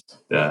 and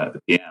the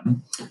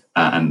PM.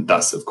 And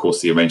that's, of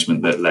course, the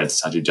arrangement that led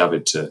Sajid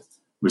Javid to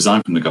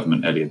resign from the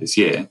government earlier this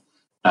year.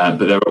 But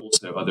there are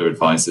also other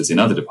advisors in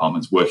other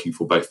departments working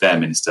for both their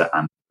minister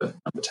and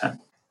Number 10.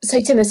 So,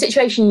 Tim, the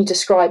situation you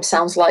described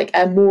sounds like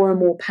a more and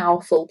more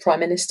powerful Prime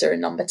Minister in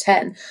Number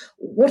 10.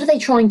 What are they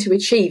trying to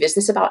achieve? Is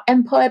this about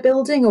empire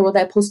building, or are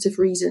there positive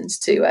reasons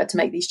to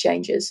make these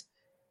changes?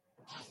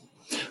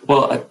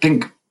 Well, I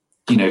think,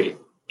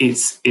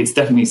 it's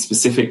definitely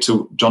specific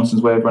to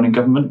Johnson's way of running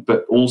government,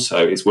 but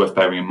also it's worth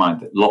bearing in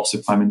mind that lots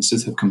of Prime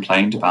Ministers have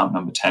complained about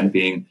Number 10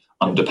 being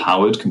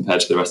underpowered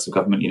compared to the rest of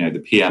government. The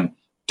PM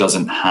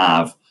doesn't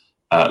have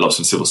lots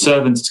of civil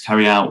servants to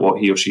carry out what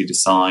he or she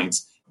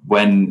decides.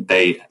 When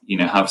they,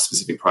 have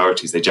specific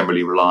priorities, they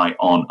generally rely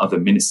on other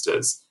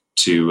ministers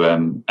to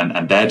and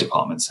their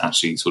departments to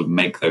actually sort of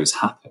make those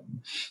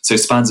happen. So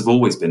SPADs have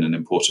always been an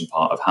important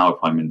part of how a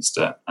Prime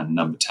Minister and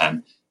Number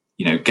 10,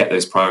 get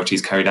those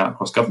priorities carried out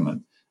across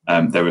government.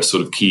 There are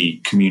sort of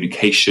key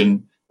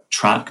communication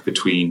track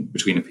between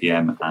a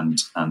PM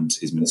and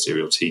his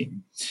ministerial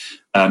team.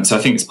 So I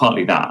think it's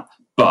partly that.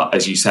 But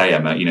as you say,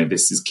 Emma,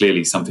 this is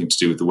clearly something to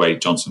do with the way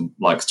Johnson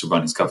likes to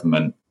run his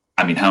government.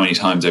 I mean, how many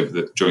times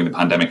during the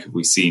pandemic have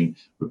we seen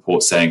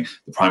reports saying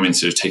the Prime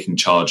Minister is taking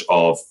charge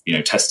of,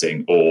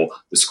 testing or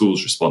the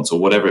school's response or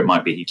whatever it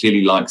might be? He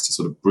clearly likes to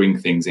sort of bring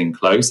things in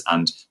close,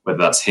 and whether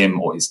that's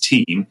him or his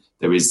team,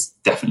 there is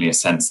definitely a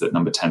sense that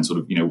Number 10 sort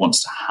of,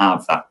 wants to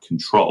have that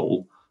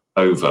control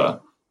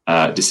over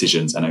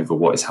decisions and over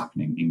what is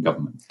happening in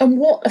government. And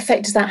what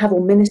effect does that have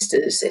on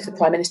ministers if the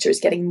Prime Minister is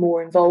getting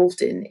more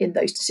involved in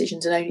those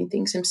decisions and owning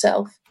things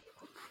himself?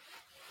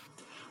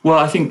 Well,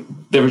 I think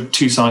there are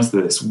two sides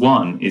to this.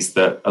 One is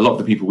that a lot of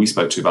the people we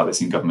spoke to about this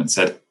in government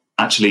said,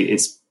 actually,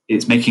 it's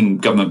making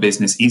government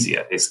business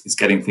easier. It's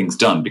getting things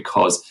done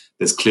because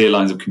there's clear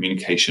lines of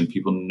communication.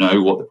 People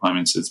know what the Prime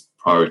Minister's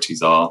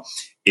priorities are.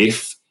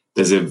 If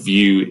there's a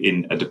view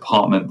in a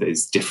department that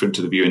is different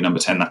to the view in Number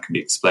 10, that can be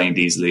explained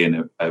easily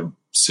and a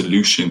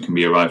solution can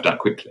be arrived at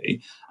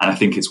quickly. And I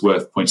think it's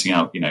worth pointing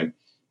out,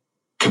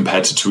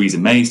 compared to Theresa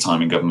May's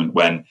time in government,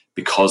 when,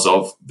 because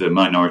of the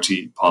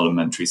minority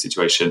parliamentary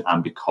situation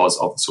and because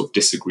of the sort of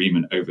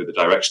disagreement over the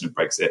direction of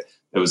Brexit,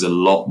 there was a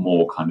lot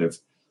more kind of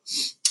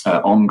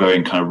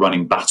ongoing kind of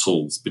running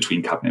battles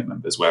between cabinet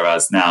members.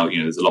 Whereas now,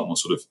 there's a lot more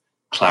sort of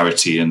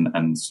clarity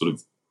and sort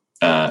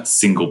of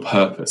single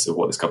purpose of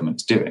what this government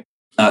is doing.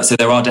 So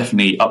there are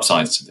definitely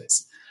upsides to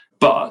this.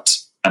 But,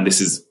 and this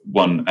is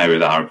one area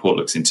that our report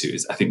looks into,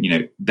 is I think,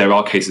 there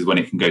are cases when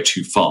it can go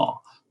too far,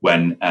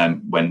 when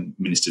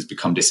ministers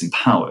become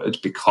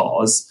disempowered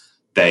because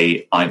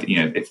they either,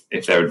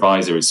 if their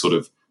advisor is sort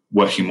of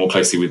working more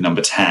closely with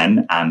Number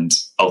 10 and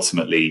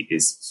ultimately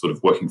is sort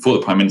of working for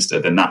the Prime Minister,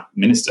 then that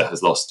minister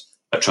has lost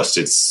a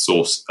trusted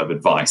source of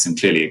advice. And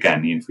clearly,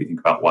 again, if we think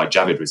about why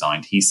Javid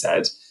resigned, he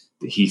said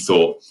that he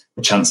thought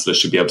the Chancellor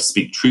should be able to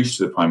speak truth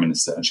to the Prime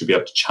Minister and should be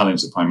able to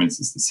challenge the Prime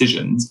Minister's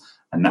decisions,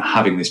 and that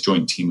having this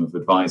joint team of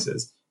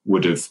advisors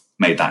would have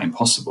made that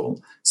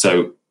impossible.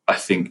 So I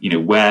think,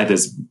 where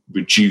there's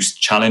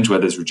reduced challenge, where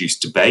there's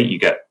reduced debate, you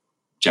get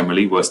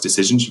generally worse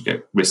decisions, you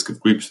get risk of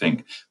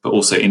groupthink, but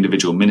also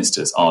individual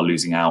ministers are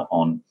losing out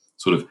on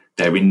sort of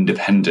their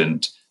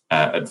independent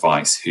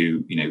advice,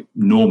 who,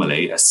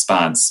 normally a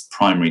SPAD's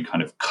primary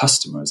kind of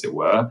customer, as it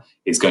were,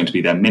 is going to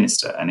be their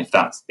minister. And if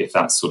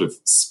that's sort of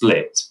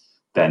split,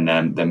 then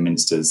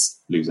ministers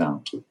lose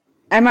out.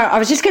 Emma, I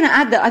was just going to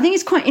add that I think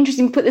it's quite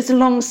interesting to put this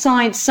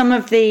alongside some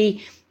of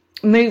the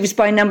moves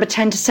by Number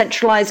 10 to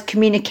centralise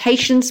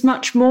communications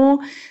much more.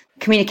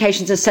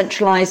 Communications are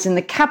centralised in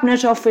the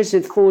Cabinet Office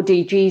with 4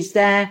 DGs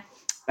there,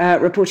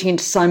 reporting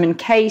into Simon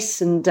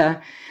Case, and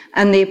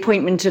the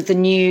appointment of the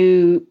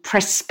new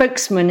press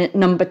spokesman at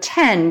Number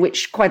 10,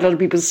 which quite a lot of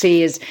people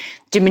see as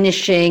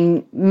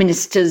diminishing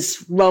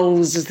ministers'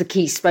 roles as the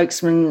key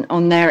spokesman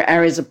on their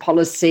areas of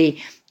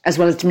policy, as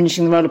well as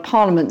diminishing the role of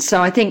Parliament.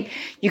 So I think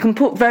you can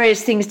put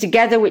various things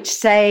together which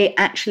say,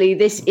 actually,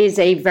 this is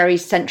a very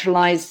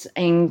centralised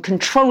and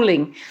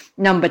controlling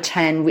Number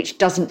 10, which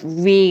doesn't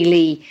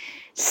really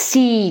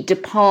see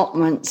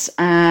departments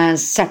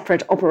as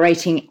separate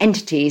operating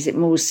entities. It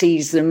more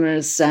sees them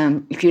as,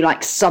 if you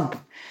like,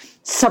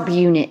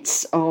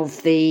 subunits of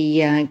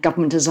the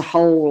government as a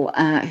whole,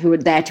 who are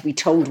there to be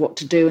told what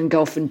to do and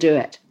go off and do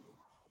it.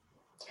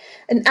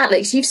 And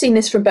Alex, you've seen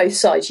this from both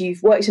sides.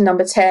 You've worked in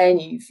Number 10,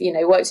 you've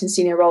worked in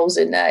senior roles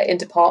in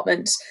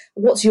departments.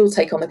 What's your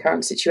take on the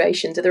current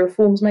situation? Do the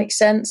reforms make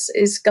sense?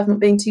 Is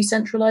government being too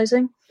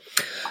centralising?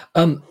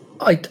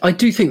 I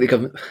do think the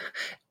government,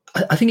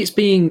 I think it's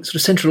being sort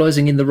of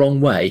centralising in the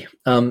wrong way.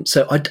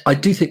 So I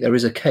do think there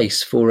is a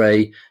case for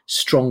a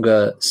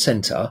stronger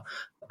centre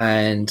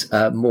and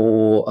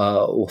more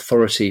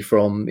authority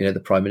from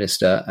the Prime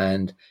Minister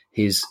and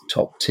his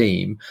top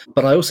team.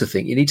 But I also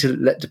think you need to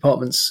let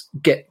departments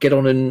get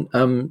on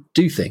and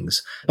do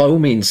things. By all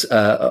means,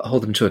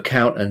 hold them to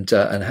account and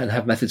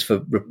have methods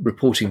for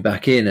reporting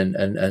back in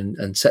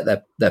and set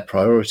their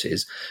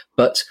priorities.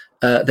 But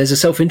there's a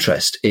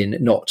self-interest in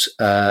not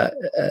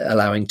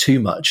allowing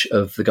too much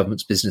of the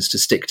government's business to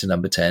stick to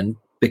Number 10,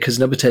 because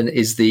Number 10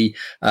 is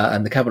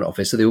and the Cabinet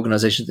Office are the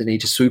organisations that need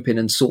to swoop in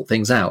and sort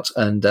things out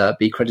and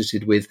be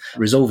credited with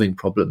resolving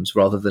problems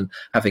rather than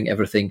having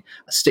everything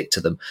stick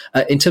to them.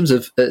 In terms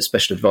of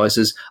special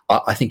advisors,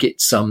 I think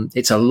it's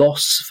a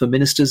loss for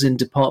ministers in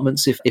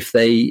departments if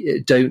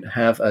they don't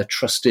have a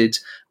trusted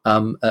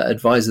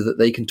advisor that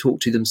they can talk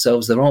to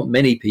themselves. There aren't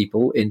many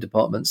people in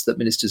departments that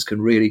ministers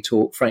can really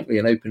talk frankly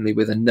and openly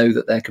with and know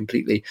that they're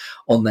completely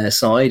on their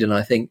side. And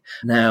I think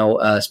now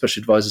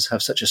special advisors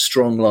have such a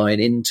strong line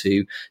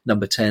into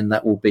Number 10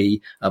 that will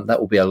be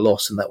a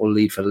loss, and that will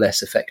lead for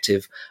less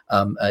effective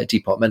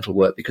departmental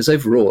work. Because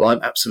overall,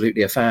 I'm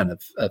absolutely a fan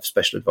of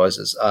special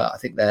advisors. I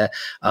think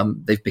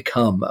they've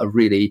become a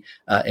really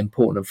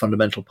important and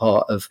fundamental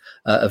part of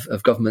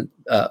government.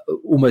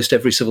 Almost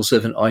every civil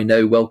servant I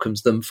know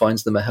welcomes them,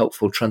 finds them a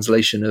helpful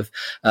translation of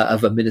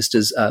a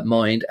minister's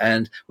mind,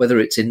 and whether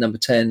it's in Number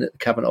 10, the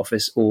Cabinet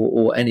Office,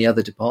 or any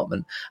other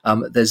department,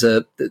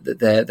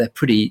 they're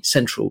pretty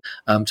central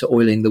to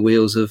oiling the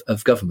wheels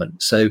of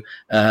government. So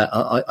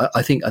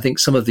I think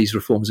some of these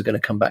reforms are going to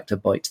come back to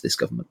bite this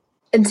government.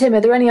 And Tim,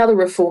 are there any other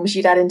reforms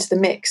you'd add into the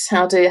mix?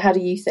 How do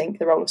you think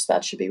the role of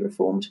SPAD should be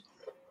reformed?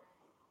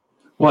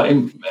 Well,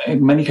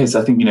 in many cases,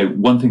 I think,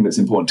 one thing that's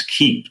important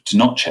to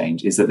not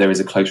change, is that there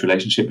is a close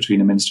relationship between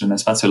a minister and their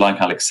SPAD. So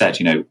like Alex said,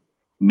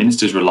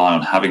 ministers rely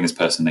on having this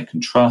person they can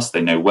trust,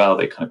 they know well,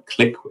 they kind of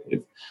click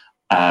with,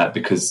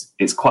 because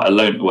it's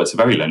it's a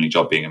very lonely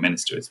job being a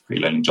minister. It's a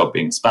pretty lonely job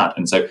being a SPAD.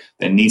 And so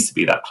there needs to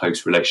be that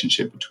close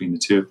relationship between the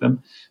two of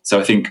them. So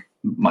I think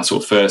my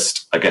sort of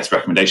first,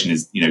 recommendation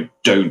is,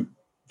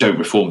 don't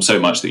reform so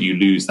much that you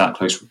lose that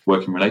close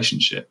working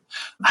relationship.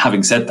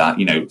 Having said that,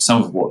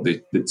 some of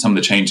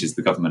the changes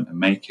the government are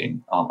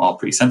making are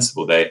pretty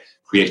sensible. They're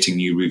creating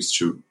new routes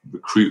to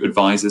recruit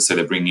advisors, so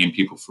they're bringing in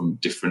people from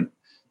different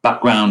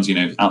backgrounds,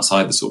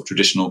 outside the sort of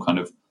traditional kind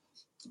of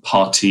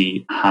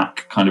party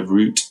hack kind of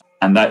route,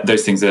 and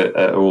those things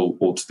are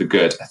all to the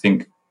good. I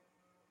think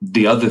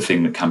the other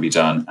thing that can be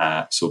done,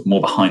 sort of more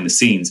behind the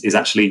scenes, is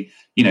actually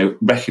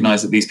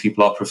recognise that these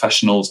people are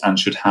professionals and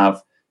should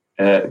have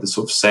the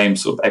sort of same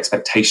sort of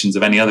expectations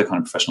of any other kind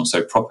of professional.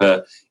 So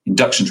proper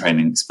induction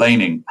training,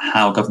 explaining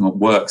how government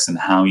works and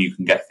how you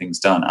can get things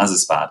done as a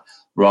SPAD,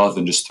 rather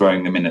than just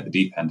throwing them in at the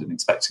deep end and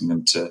expecting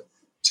them to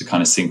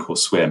kind of sink or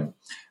swim,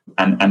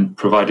 and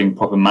providing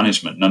proper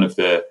management. None of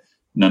the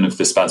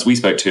SPADs we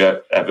spoke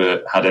to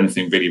ever had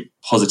anything really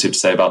positive to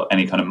say about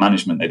any kind of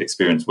management they'd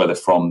experienced, whether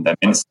from their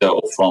minister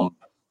or from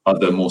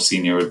other more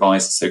senior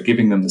advisors. So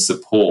giving them the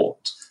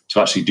support to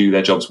actually do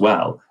their jobs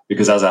well.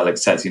 Because as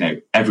Alex says,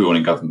 everyone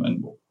in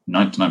government,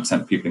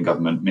 99% of people in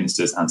government,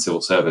 ministers and civil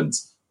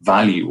servants,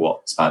 value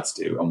what SPADs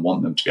do and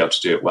want them to be able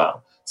to do it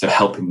well. So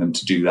helping them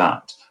to do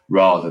that,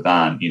 rather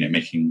than,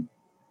 making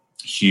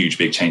huge,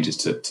 big changes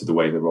to the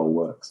way the role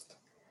works.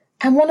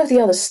 And one of the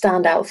other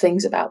standout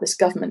things about this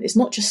government is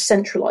not just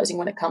centralising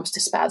when it comes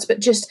to SPADs, but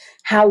just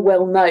how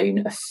well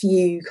known a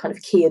few kind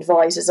of key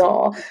advisors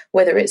are,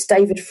 whether it's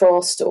David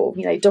Frost or,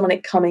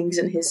 Dominic Cummings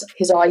and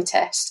his eye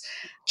test.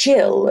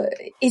 Jill,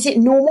 is it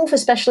normal for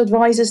special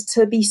advisors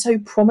to be so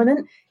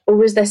prominent,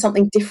 or is there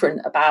something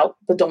different about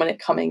the Dominic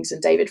Cummings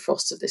and David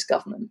Frosts of this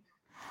government?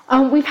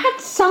 We've had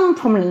some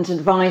prominent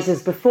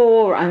advisors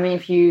before. I mean,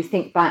 if you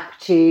think back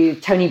to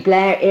Tony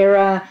Blair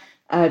era,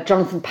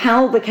 Jonathan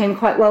Powell became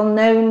quite well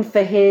known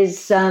for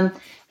his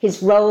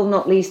role,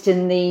 not least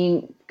in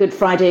the Good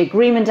Friday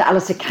Agreement.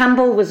 Alistair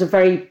Campbell was a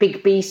very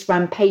big beast,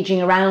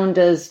 rampaging around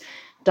as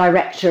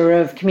Director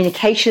of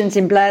Communications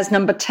in Blair's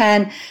Number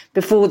 10.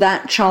 Before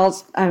that,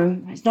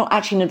 he's not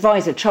actually an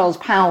advisor, Charles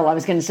Powell, I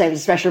was going to say, was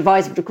a special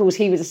advisor, but of course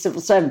he was a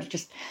civil servant. He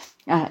just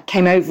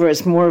came over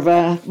as more of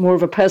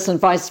a personal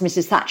advisor to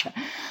Mrs. Thatcher.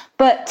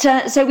 But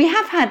so we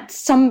have had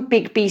some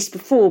big beasts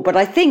before, but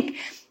I think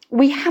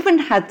we haven't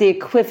had the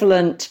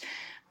equivalent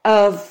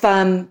of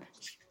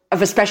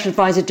a special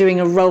advisor doing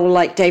a role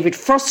like David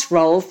Frost's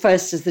role,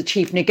 first as the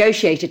chief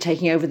negotiator,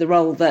 taking over the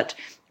role that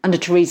under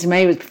Theresa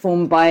May was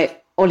performed by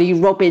Ollie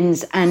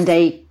Robbins and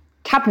a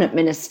cabinet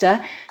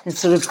minister, and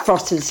sort of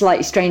Frost is a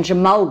slightly strange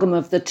amalgam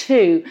of the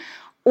two.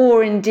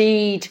 Or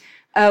indeed,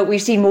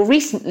 we've seen more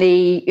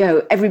recently,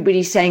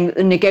 everybody saying that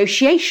the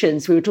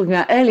negotiations we were talking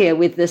about earlier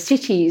with the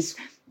cities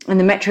and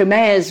the metro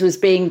mayors was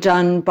being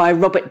done by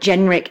Robert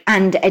Jenrick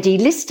and Eddie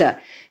Lister,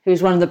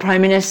 who's one of the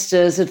Prime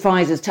Minister's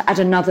advisors, to add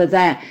another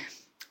there.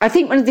 I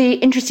think one of the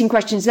interesting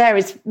questions there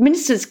is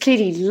ministers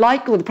clearly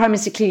the Prime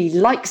Minister clearly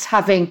likes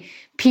having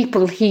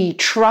people he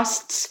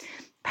trusts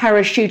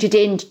parachuted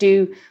in to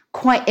do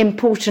quite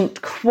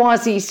important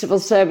quasi-civil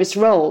service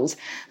roles.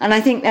 And I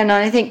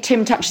think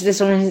Tim touches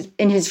this on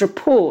in his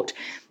report.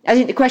 I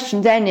think the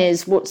question then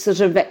is what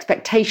sort of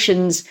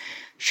expectations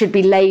should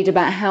be laid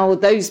about how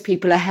those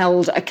people are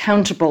held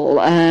accountable.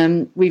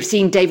 We've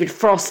seen David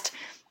Frost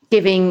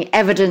giving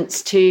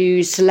evidence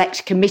to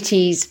select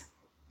committees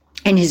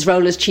in his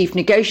role as chief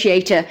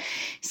negotiator,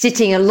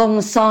 sitting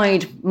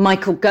alongside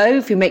Michael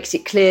Gove, who makes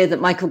it clear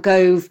that Michael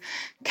Gove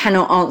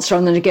cannot answer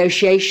on the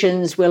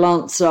negotiations, will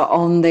answer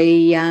on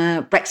the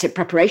Brexit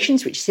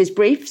preparations, which is his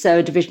brief, so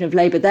a division of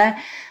labour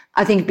there.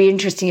 I think it'd be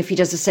interesting if he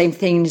does the same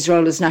thing in his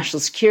role as national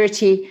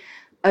security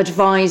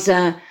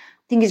advisor. I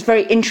think it's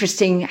very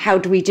interesting, how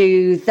do we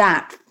do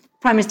that?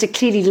 Prime Minister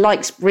clearly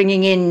likes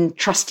bringing in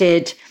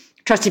trusted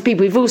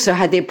people. We've also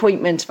had the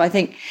appointment of, I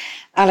think,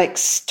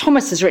 Alex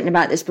Thomas has written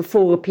about this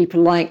before,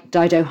 people like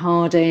Dido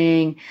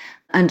Harding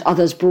and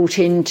others brought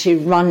in to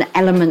run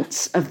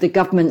elements of the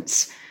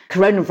government's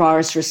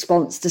coronavirus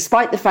response.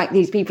 Despite the fact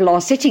these people are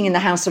sitting in the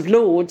House of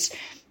Lords,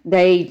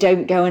 they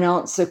don't go and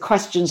answer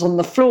questions on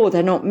the floor.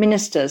 They're not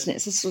ministers. And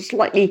it's a sort of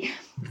slightly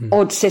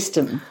odd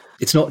system.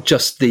 It's not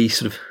just the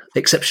sort of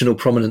exceptional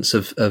prominence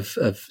of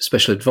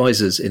special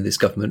advisors in this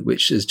government,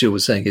 which, as Jill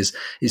was saying,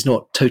 is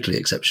not totally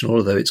exceptional,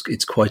 although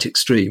it's quite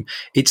extreme.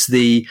 It's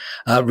the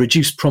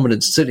reduced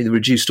prominence, certainly the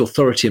reduced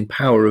authority and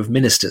power of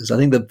ministers. I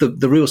think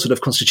the real sort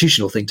of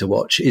constitutional thing to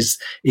watch is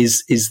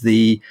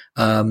the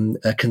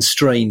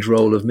constrained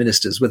role of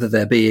ministers, whether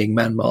they're being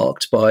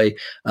man-marked by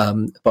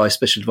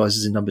special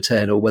advisors in Number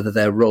 10, or whether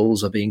their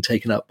roles are being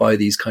taken up by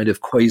these kind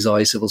of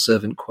quasi-civil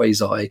servant,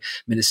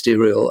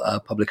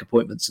 quasi-ministerial public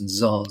appointments and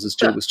czars, as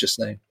Jill was just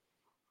saying.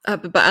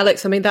 But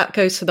Alex, I mean, that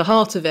goes to the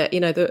heart of it.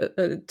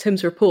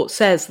 Tim's report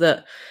says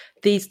that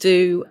these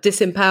do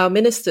disempower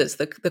ministers.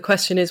 The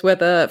question is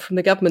whether, from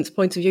the government's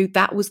point of view,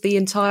 that was the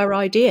entire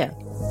idea.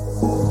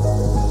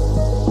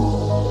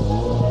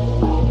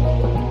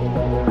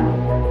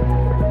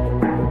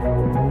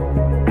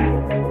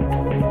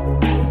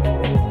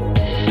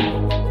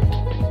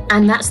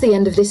 And that's the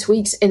end of this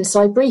week's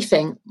Inside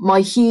Briefing.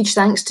 My huge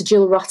thanks to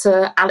Jill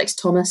Rutter, Alex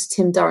Thomas,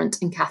 Tim Durrant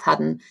and Kath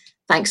Haddon.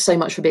 Thanks so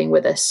much for being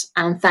with us.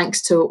 And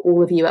thanks to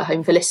all of you at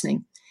home for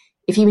listening.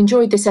 If you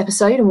enjoyed this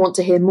episode and want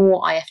to hear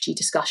more IFG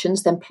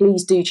discussions, then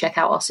please do check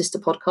out our sister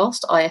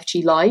podcast,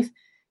 IFG Live.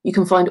 You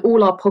can find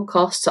all our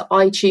podcasts at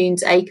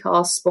iTunes,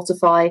 Acast,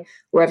 Spotify,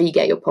 wherever you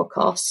get your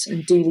podcasts,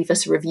 and do leave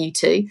us a review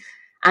too.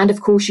 And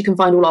of course, you can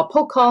find all our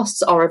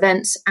podcasts, our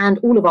events, and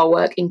all of our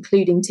work,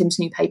 including Tim's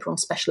new paper on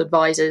special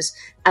advisors,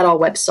 at our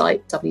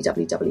website,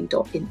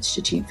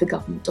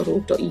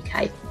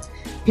 www.instituteforgovernment.org.uk.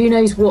 Who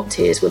knows what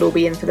tiers we'll all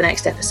be in for the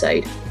next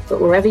episode, but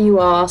wherever you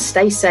are,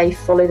 stay safe,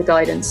 follow the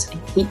guidance,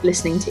 and keep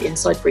listening to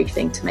Inside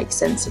Briefing to make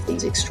sense of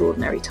these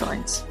extraordinary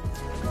times.